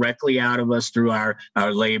life directly out of us through our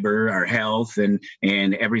labor, our health, and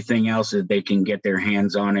everything else that they can get their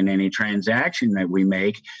hands on in any transaction that we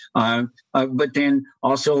make, but then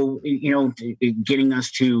also, getting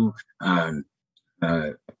us to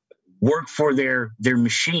work for their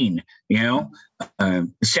machine,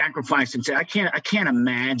 sacrifice themselves. I can't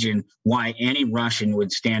imagine why any Russian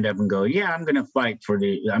would stand up and go, yeah, I'm going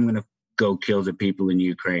to go kill the people in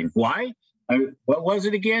Ukraine. Why? What was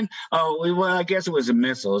it again? Oh, well, I guess it was the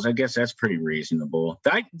missiles. I guess that's pretty reasonable.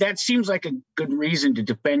 That seems like a good reason to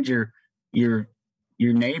defend your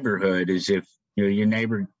neighborhood, is if your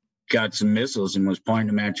neighbor got some missiles and was pointing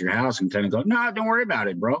them at your house and kind of go, no, don't worry about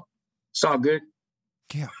it, bro. It's all good.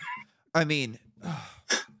 Yeah. I mean,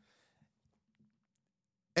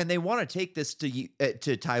 and they want to take this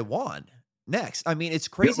to Taiwan next. I mean, it's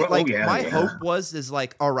crazy. My hope is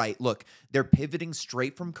all right, look, they're pivoting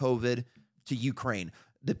straight from COVID to Ukraine.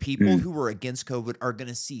 The people who were against COVID are going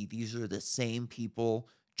to see these are the same people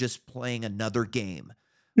just playing another game.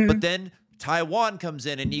 But then Taiwan comes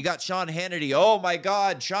in and you got Sean Hannity. Oh my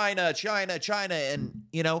God, China, China, China. And,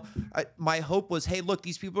 you know, my hope was, hey, look,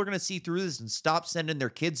 these people are going to see through this and stop sending their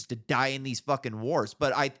kids to die in these fucking wars.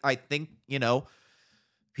 But I think, you know,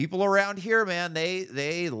 people around here, man,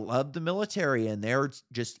 they love the military and they're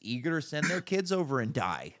just eager to send their kids over and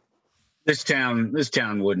die. This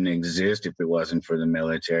town wouldn't exist if it wasn't for the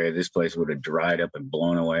military. This place would have dried up and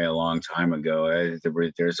blown away a long time ago.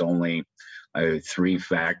 There's only 3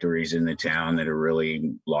 factories in the town that are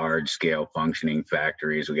really large-scale functioning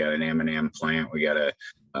factories. We got an M&M plant. We got a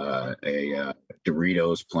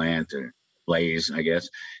Doritos plant, or Lay's, I guess,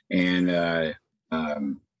 and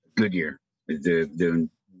Goodyear. The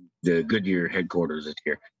Goodyear headquarters is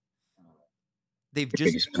here.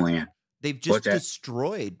 Biggest plant. They've just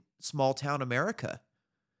destroyed small town America,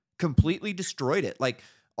 completely destroyed it. Like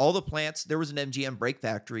all the plants, there was an MGM brake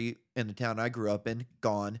factory in the town I grew up in,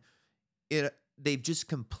 gone. They've just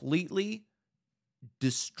completely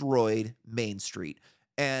destroyed Main Street.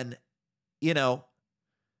 And, you know,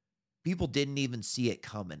 people didn't even see it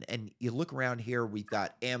coming. And you look around here, we've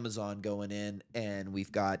got Amazon going in and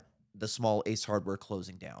we've got the small Ace Hardware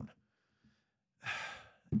closing down.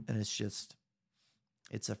 And it's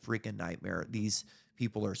a freaking nightmare. These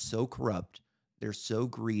people are so corrupt. They're so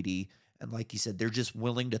greedy. And like you said, they're just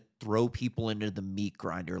willing to throw people into the meat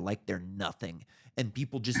grinder like they're nothing. And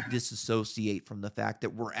people just disassociate from the fact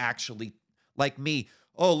that we're actually, like me,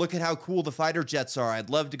 oh, look at how cool the fighter jets are. I'd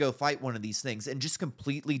love to go fight one of these things. And just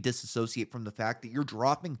completely disassociate from the fact that you're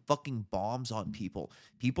dropping fucking bombs on people.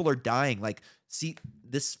 People are dying. Like, see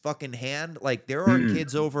this fucking hand? Like, there are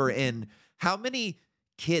kids over in, how many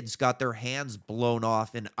kids got their hands blown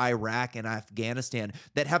off in Iraq and Afghanistan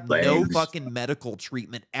that have no fucking medical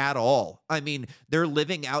treatment at all? I mean, they're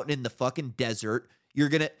living out in the fucking desert.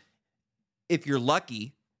 If you're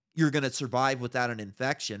lucky, you're going to survive without an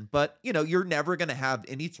infection, but you know, you're never going to have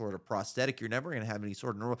any sort of prosthetic. You're never going to have any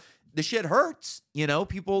sort of normal. The shit hurts. You know,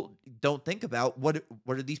 people don't think about what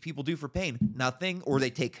do these people do for pain? Nothing. Or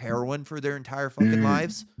they take heroin for their entire fucking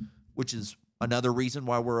lives, which is another reason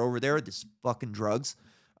why we're over there. This fucking drugs.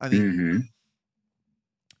 I mean,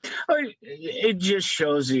 it just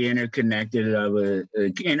shows the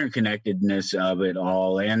interconnectedness of it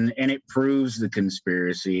all, and it proves the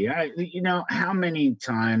conspiracy. You know, how many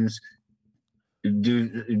times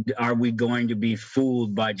are we going to be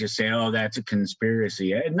fooled by just saying, "Oh, that's a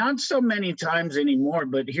conspiracy"? Not so many times anymore.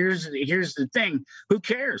 But here's the thing: who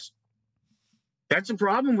cares? That's the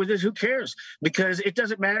problem with this. Who cares? Because it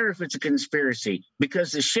doesn't matter if it's a conspiracy,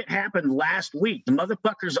 because the shit happened last week. The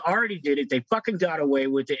motherfuckers already did it. They fucking got away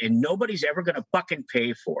with it, and nobody's ever going to fucking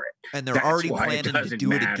pay for it. And they're already planning to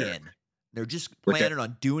do it again. They're just planning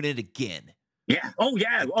on doing it again. Yeah. Oh,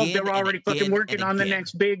 yeah. They're already fucking working on the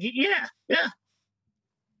next big. Yeah. Yeah.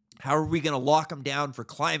 How are we going to lock them down for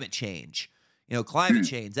climate change? You know, climate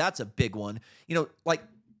change, that's a big one. You know, like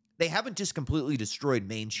they haven't just completely destroyed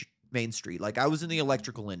Main Street. Like I was in the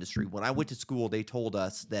electrical industry. When I went to school, they told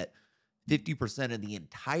us that 50% of the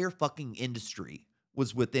entire fucking industry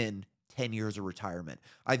was within 10 years of retirement.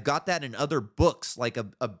 I've got that in other books, like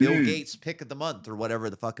a Bill Gates pick of the month or whatever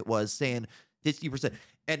the fuck it was, saying 50%.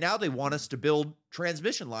 And now they want us to build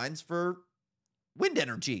transmission lines for wind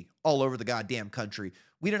energy all over the goddamn country.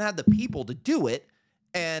 We don't have the people to do it.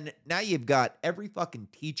 And now you've got every fucking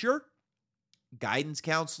teacher, guidance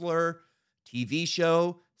counselor, TV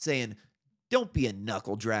show saying, don't be a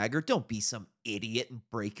knuckle dragger. Don't be some idiot and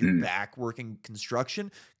break your back working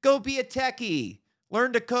construction. Go be a techie.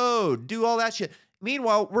 Learn to code. Do all that shit.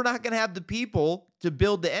 Meanwhile, we're not going to have the people to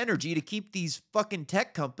build the energy to keep these fucking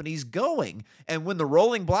tech companies going. And when the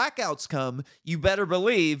rolling blackouts come, you better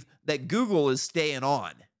believe that Google is staying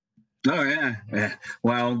on. Oh, yeah.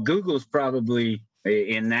 Well, Google's probably,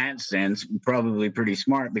 in that sense, probably pretty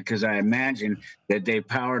smart, because I imagine that they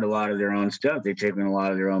powered a lot of their own stuff. They've taken a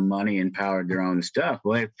lot of their own money and powered their own stuff.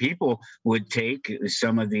 Well, if people would take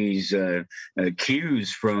some of these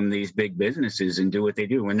cues from these big businesses and do what they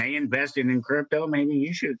do. When they invested in crypto, maybe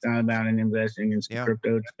you should have thought about investing in some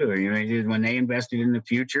crypto too. You know, when they invested in the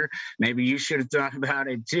future, maybe you should have thought about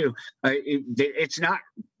it too. It's not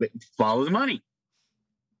follow the money.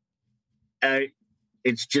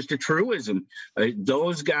 It's just a truism.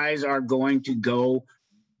 Those guys are going to go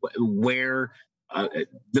where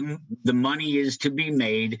the money is to be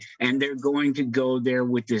made, and they're going to go there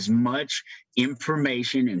with as much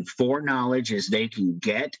information and foreknowledge as they can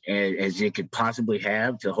get, as they could possibly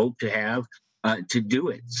have, to do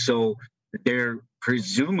it. So they're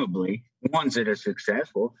presumably, the ones that are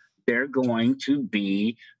successful, they're going to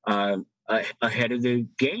be ahead of the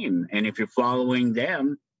game. And if you're following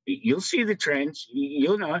them, you'll see the trends.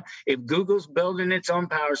 You'll know if Google's building its own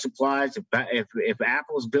power supplies, if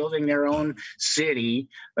Apple's building their own city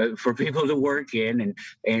for people to work in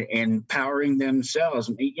and powering themselves.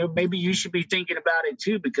 Maybe you should be thinking about it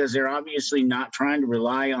too, because they're obviously not trying to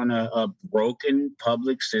rely on a broken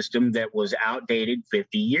public system that was outdated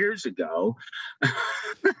 50 years ago.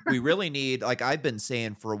 We really need, like I've been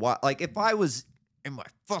saying for a while, like if I was in my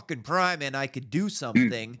fucking prime and I could do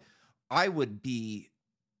something, I would be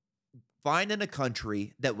finding a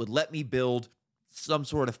country that would let me build some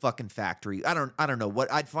sort of fucking factory. I don't know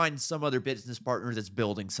what. I'd find some other business partner that's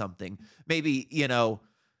building something. Maybe,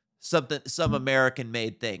 some American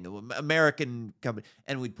made thing, American company,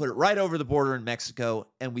 and we'd put it right over the border in Mexico,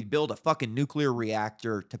 and we'd build a fucking nuclear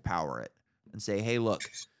reactor to power it and say, hey, look,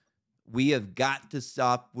 we have got to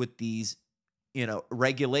stop with these,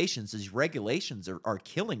 regulations. These regulations are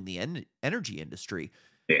killing the energy industry.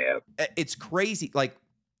 Yeah. It's crazy. Like,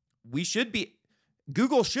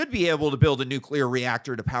 Google should be able to build a nuclear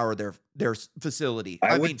reactor to power their facility.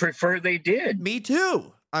 I would prefer they did. Me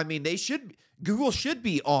too. I mean, Google should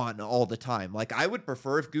be on all the time. Like, I would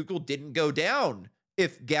prefer if Google didn't go down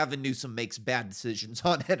if Gavin Newsom makes bad decisions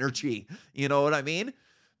on energy. You know what I mean?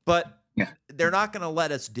 But they're not going to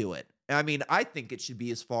let us do it. I mean, I think it should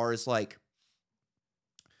be as far as like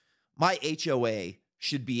my HOA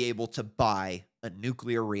should be able to buy a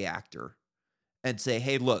nuclear reactor and say,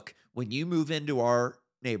 hey, look, when you move into our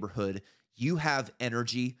neighborhood, you have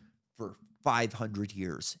energy for 500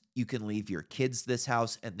 years. You can leave your kids this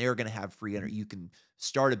house and they're going to have free energy. You can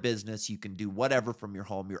start a business. You can do whatever from your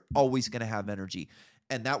home. You're always going to have energy.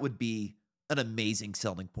 And that would be an amazing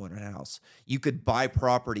selling point in a house. You could buy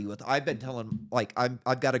property with, I've been telling, like,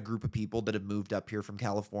 I've got a group of people that have moved up here from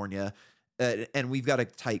California and we've got a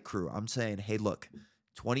tight crew. I'm saying, hey, look,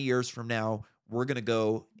 20 years from now, we're going to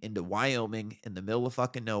go into Wyoming in the middle of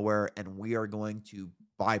fucking nowhere, and we are going to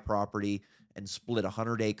buy property and split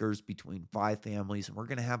 100 acres between 5 families, and we're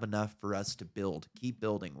going to have enough for us to keep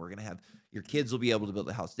building. We're going to have, your kids will be able to build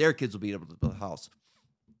a house. Their kids will be able to build a house.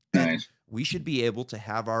 Nice. We should be able to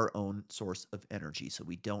have our own source of energy so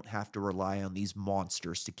we don't have to rely on these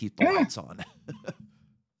monsters to keep the lights on.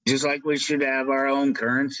 Just like we should have our own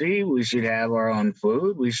currency, we should have our own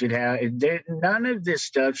food, we should have, none of this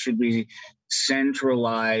stuff should be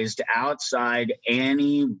centralized outside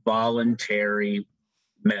any voluntary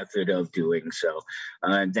method of doing so.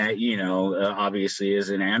 Obviously as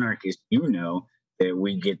an anarchist, that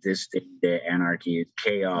we get this thing that anarchy is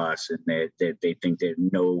chaos and that they think that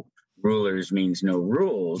no rulers means no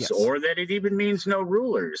rules, yes, or that it even means no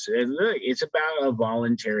rulers. And look, it's about a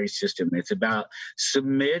voluntary system. It's about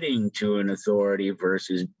submitting to an authority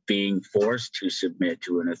versus being forced to submit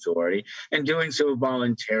to an authority, and doing so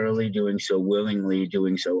voluntarily, doing so willingly,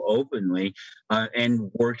 doing so openly, and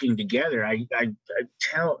working together. I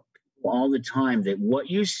tell all the time that what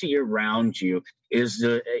you see around you is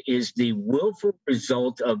the willful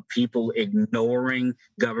result of people ignoring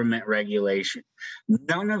government regulation.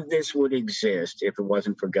 None of this would exist if it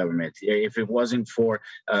wasn't for government, if it wasn't for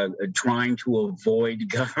trying to avoid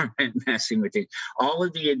government messing with it. All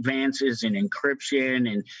of the advances in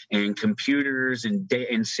encryption and computers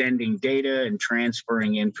and sending data and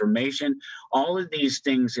transferring information, all of these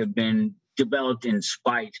things have been developed in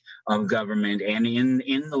spite of government and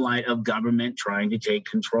in the light of government trying to take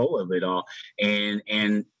control of it all. And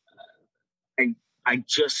I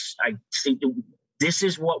think this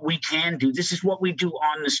is what we can do. This is what we do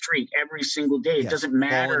on the street every single day. It doesn't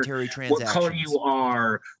matter what color you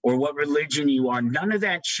are or what religion you are. None of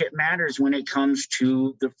that shit matters when it comes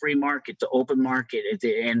to the free market, the open market.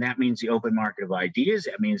 And that means the open market of ideas.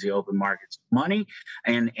 That means the open markets of money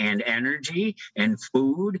and energy and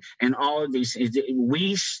food and all of these.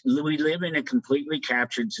 We live in a completely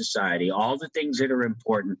captured society. All the things that are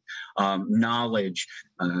important, knowledge,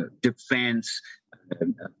 defense,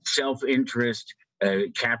 self-interest,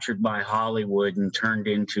 captured by Hollywood and turned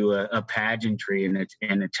into a pageantry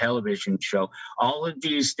and a television show. All of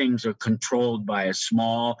these things are controlled by a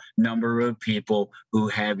small number of people who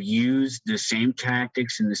have used the same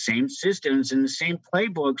tactics and the same systems and the same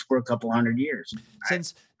playbooks for a couple hundred years.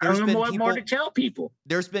 Since there's been more to tell people.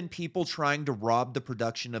 There's been people trying to rob the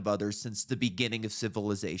production of others since the beginning of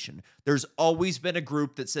civilization. There's always been a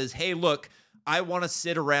group that says, hey, look, I want to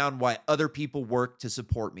sit around while other people work to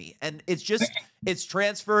support me. And it's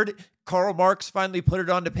transferred. Karl Marx finally put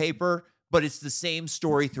it onto paper, but it's the same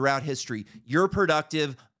story throughout history. You're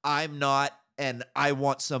productive, I'm not, and I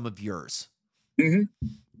want some of yours. Mm-hmm.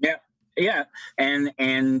 Yeah.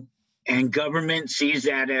 And And government sees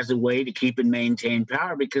that as a way to keep and maintain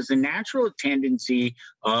power, because the natural tendency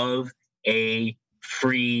of a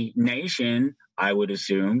free nation, I would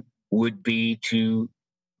assume, would be to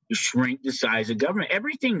shrink the size of government.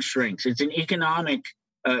 Everything shrinks. It's an economic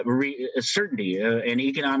certainty, an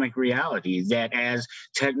economic reality that as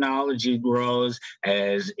technology grows,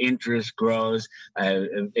 as interest grows,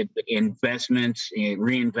 investments,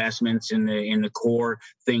 reinvestments in the core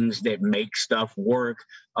things that make stuff work,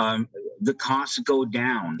 the costs go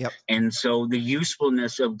down, Yep. and so the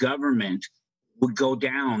usefulness of government would go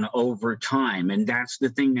down over time. And that's the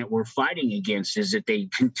thing that we're fighting against, is that they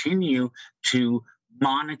continue to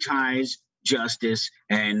monetize justice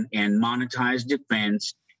and monetize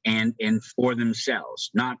defense and for themselves,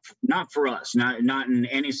 not for us, not in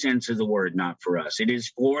any sense of the word, not for us. It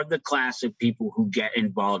is for the class of people who get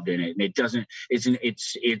involved in it. And it doesn't,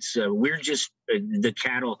 we're just the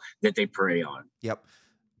cattle that they prey on. Yep.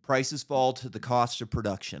 Prices fall to the cost of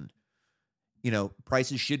production. You know,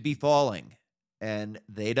 prices should be falling, and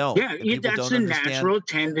they don't. Yeah, that's the natural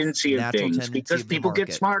tendency of things, because people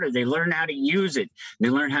get smarter. They learn how to use it. They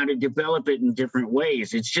learn how to develop it in different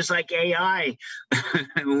ways. It's just like AI.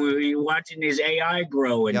 We're watching this AI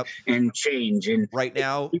grow and change. And right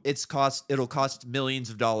now, it'll cost millions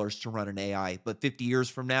of dollars to run an AI, but 50 years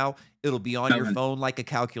from now, it'll be on your phone like a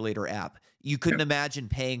calculator app. You couldn't imagine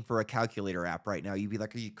paying for a calculator app right now. You'd be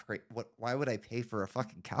like, are you crazy? Why would I pay for a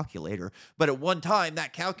fucking calculator? But at one time,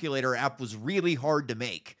 that calculator app was really hard to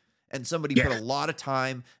make. And somebody put a lot of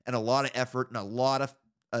time and a lot of effort and a lot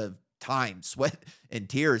of time, sweat, and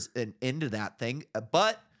tears into that thing.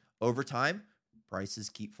 But over time, prices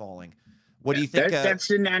keep falling. What do you think? That's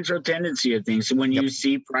the natural tendency of things. So when you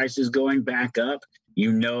see prices going back up,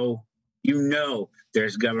 you know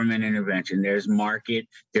there's government intervention, there's market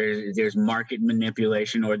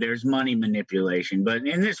manipulation, or there's money manipulation. But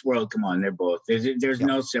in this world, come on, they're both. There's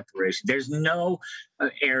no separation. There's no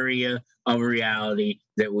area of reality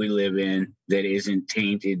that we live in that isn't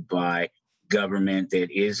tainted by government, that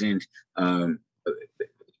isn't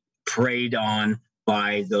preyed on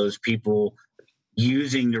by those people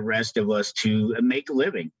using the rest of us to make a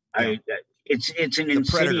living. It's an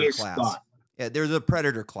insidious thought. Yeah, there's a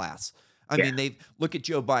predator class. I mean, look at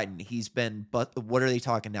Joe Biden. He's been, but what are they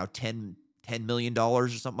talking now? $10 million or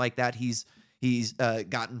something like that. He's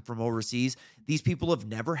gotten from overseas. These people have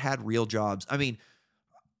never had real jobs. I mean,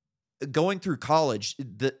 going through college,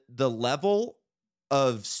 the level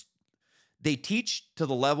of they teach to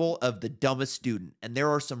the level of the dumbest student, and there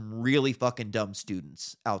are some really fucking dumb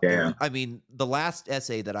students out there. I mean, the last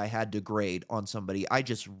essay that I had to grade on somebody, I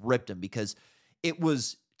just ripped him because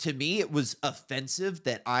to me, it was offensive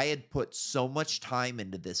that I had put so much time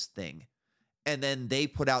into this thing. And then they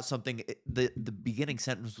put out something, the beginning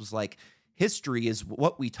sentence was like, history is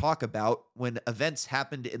what we talk about when events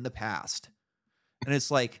happened in the past. And it's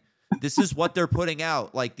like, this is what they're putting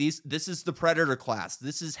out. Like this is the predator class.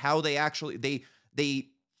 This is how they actually, they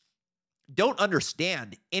don't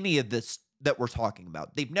understand any of this that we're talking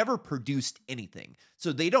about. They've never produced anything.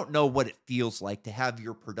 So they don't know what it feels like to have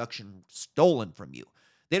your production stolen from you.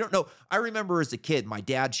 They don't know. I remember as a kid, my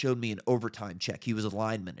dad showed me an overtime check. He was a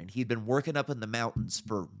lineman, and he'd been working up in the mountains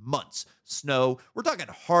for months. Snow. We're talking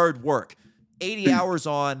hard work. 80 hours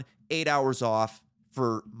on, 8 hours off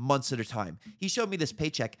for months at a time. He showed me this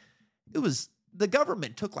paycheck. It was, the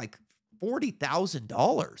government took like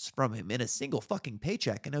 $40,000 from him in a single fucking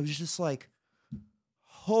paycheck. And I was just like,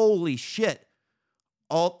 holy shit.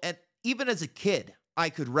 And even as a kid, I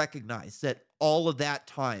could recognize that all of that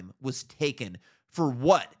time was taken for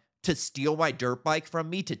what? To steal my dirt bike from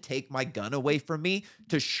me, to take my gun away from me,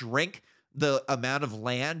 to shrink the amount of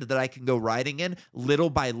land that I can go riding in little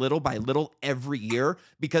by little by little every year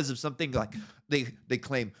because of something like they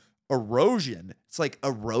claim erosion. It's like,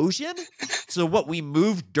 erosion? So what, we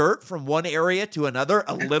moved dirt from one area to another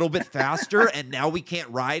a little bit faster and now we can't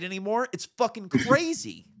ride anymore? It's fucking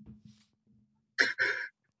crazy.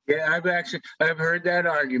 Yeah, I've heard that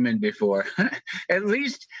argument before. at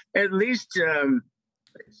least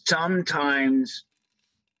sometimes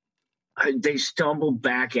they stumble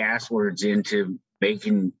back asswards into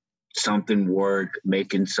making something work,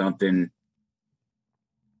 making something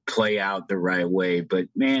play out the right way. But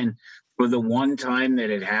man, for the one time that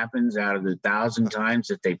it happens out of the 1,000 times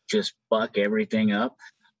that they just fuck everything up,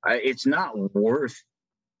 it's not worth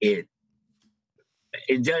it.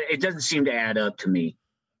 It doesn't seem to add up to me.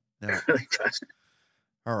 No. It really doesn't.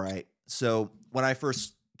 All right. So when I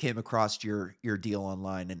first came across your deal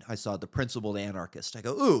online and I saw the Principled Anarchist, I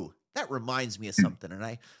go, ooh, that reminds me of something. And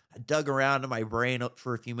I dug around in my brain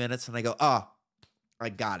for a few minutes and I go, I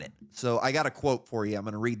got it. So I got a quote for you. I'm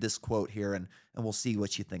going to read this quote here, and we'll see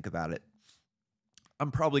what you think about it.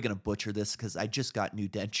 I'm probably going to butcher this because I just got new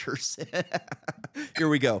dentures. Here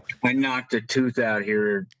we go. I knocked a tooth out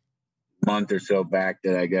here a month or so back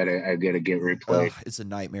that I gotta get replaced. It's a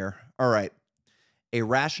nightmare. All right. A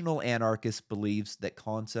rational anarchist believes that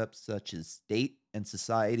concepts such as state and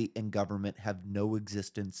society and government have no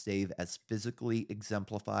existence save as physically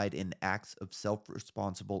exemplified in acts of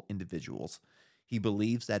self-responsible individuals. He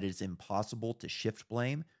believes that it is impossible to shift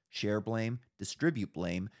blame, share blame, distribute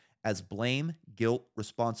blame, as blame, guilt,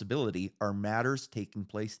 responsibility are matters taking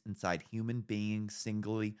place inside human beings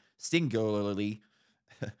singularly,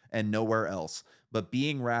 and nowhere else. But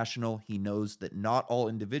being rational, he knows that not all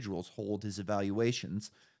individuals hold his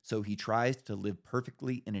evaluations, so he tries to live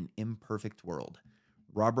perfectly in an imperfect world.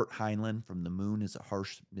 Robert Heinlein from The Moon is a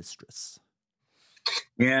Harsh Mistress.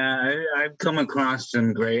 Yeah, I've come across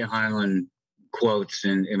some great Highland quotes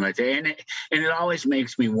in my day, and it always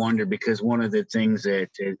makes me wonder, because one of the things that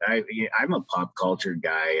I'm a pop culture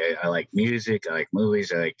guy. I like music, I like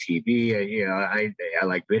movies, I like TV. I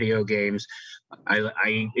like video games.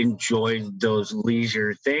 I enjoy those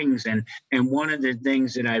leisure things, and one of the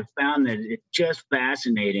things that I've found that it's just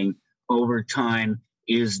fascinating over time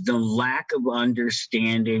is the lack of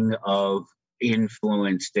understanding of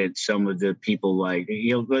influence that some of the people, like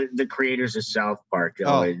the creators of South Park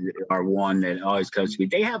are one that always comes to me.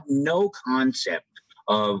 They have no concept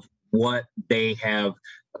of what they have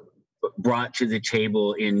brought to the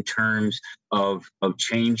table in terms of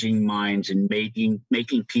changing minds and making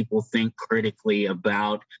people think critically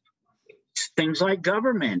about things like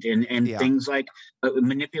government and things like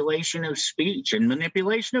manipulation of speech and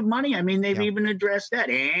manipulation of money. I mean, they've even addressed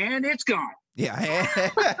that, and it's gone. Yeah.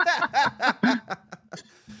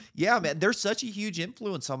 Yeah, man, there's such a huge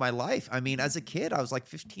influence on my life. I mean, as a kid, I was like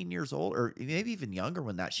 15 years old or maybe even younger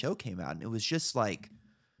when that show came out. And it was just like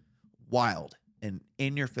wild and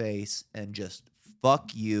in your face and just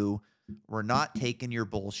fuck you. We're not taking your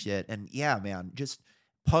bullshit. And yeah, man, just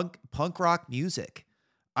punk rock music.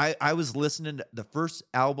 I was listening to the first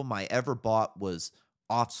album I ever bought was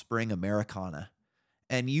Offspring Americana.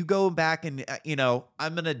 And you go back and,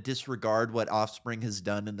 I'm going to disregard what Offspring has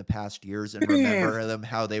done in the past years and remember them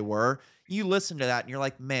how they were. You listen to that and you're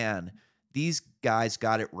like, man, these guys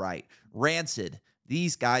got it right. Rancid,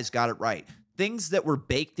 these guys got it right. Things that were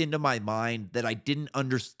baked into my mind that I didn't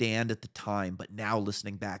understand at the time, but now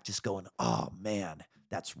listening back, just going, oh, man,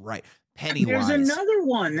 that's right. Pennywise. There's another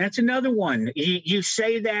one. That's another one. You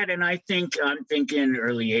say that, and I'm thinking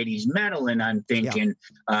early '80s metal, and I'm thinking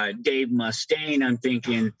Dave Mustaine. I'm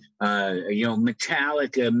thinking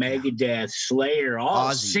Metallica, Megadeth, Slayer, all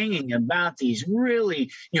Ozzy. Singing about these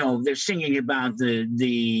really, they're singing about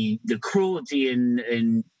the cruelty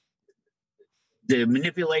and the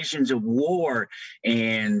manipulations of war,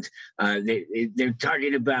 and they're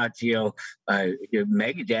talking about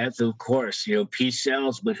Megadeth, of course, peace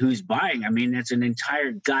sells, but who's buying? I mean, that's an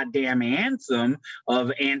entire goddamn anthem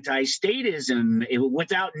of anti-statism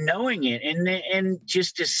without knowing it, and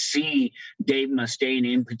just to see Dave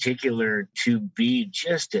Mustaine in particular to be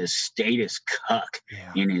just a status cuck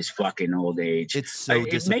in his fucking old age. It's so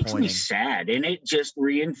disappointing. It makes me sad, and it just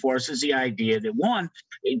reinforces the idea that, one,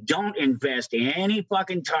 don't invest any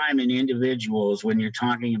fucking time in individuals when you're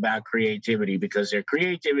talking about creativity, because their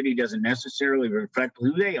creativity doesn't necessarily reflect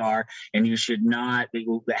who they are, and you should not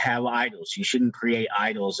have idols. You shouldn't create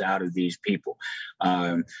idols out of these people,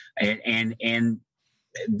 and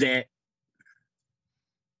that.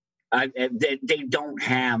 They don't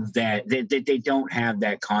have that. They don't have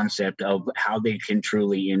that concept of how they can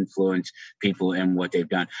truly influence people and what they've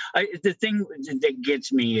done. The thing that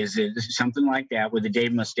gets me is something like that with the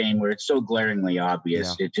Dave Mustaine, where it's so glaringly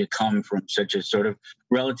obvious to come from such a sort of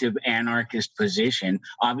relative anarchist position.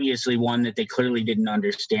 Obviously, one that they clearly didn't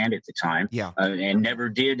understand at the time, and never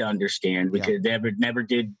did understand, because they never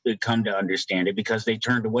did come to understand it, because they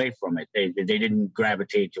turned away from it. They didn't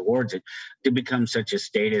gravitate towards it to become such a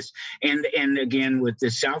status. And again, with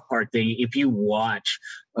the South Park thing, if you watch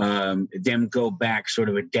them go back sort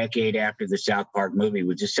of a decade after the South Park movie,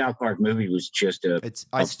 which the South Park movie was just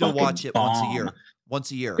I still watch it bomb.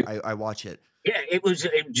 Once a year, I watch it. Yeah, it was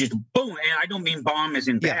just boom. And I don't mean bomb as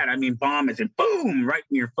in bad. I mean bomb as in boom, right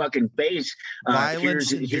in your fucking face.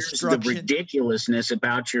 Violence and here's destruction. The ridiculousness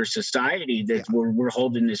about your society that we're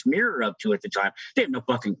holding this mirror up to at the time. They have no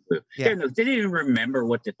fucking clue. They didn't even remember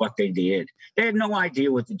what the fuck they did. They had no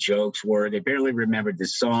idea what the jokes were. They barely remembered the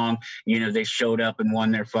song. They showed up and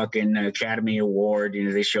won their fucking Academy Award.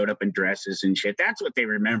 They showed up in dresses and shit. That's what they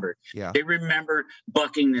remembered. They remember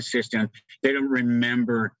bucking the system. They don't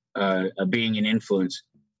remember being an influence.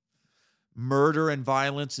 Murder and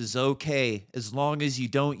violence is okay as long as you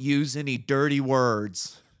don't use any dirty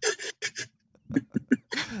words.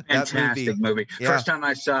 Fantastic movie. Yeah. First time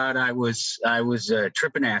I saw it, I was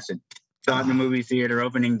tripping acid. Saw it in the movie theater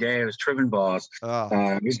opening day. I was tripping balls.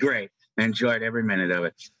 It was great. I enjoyed every minute of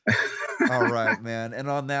it. All right, man. And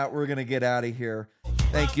on that, we're gonna get out of here.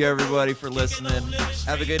 Thank you, everybody, for listening.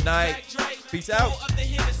 Have a good night. Peace out.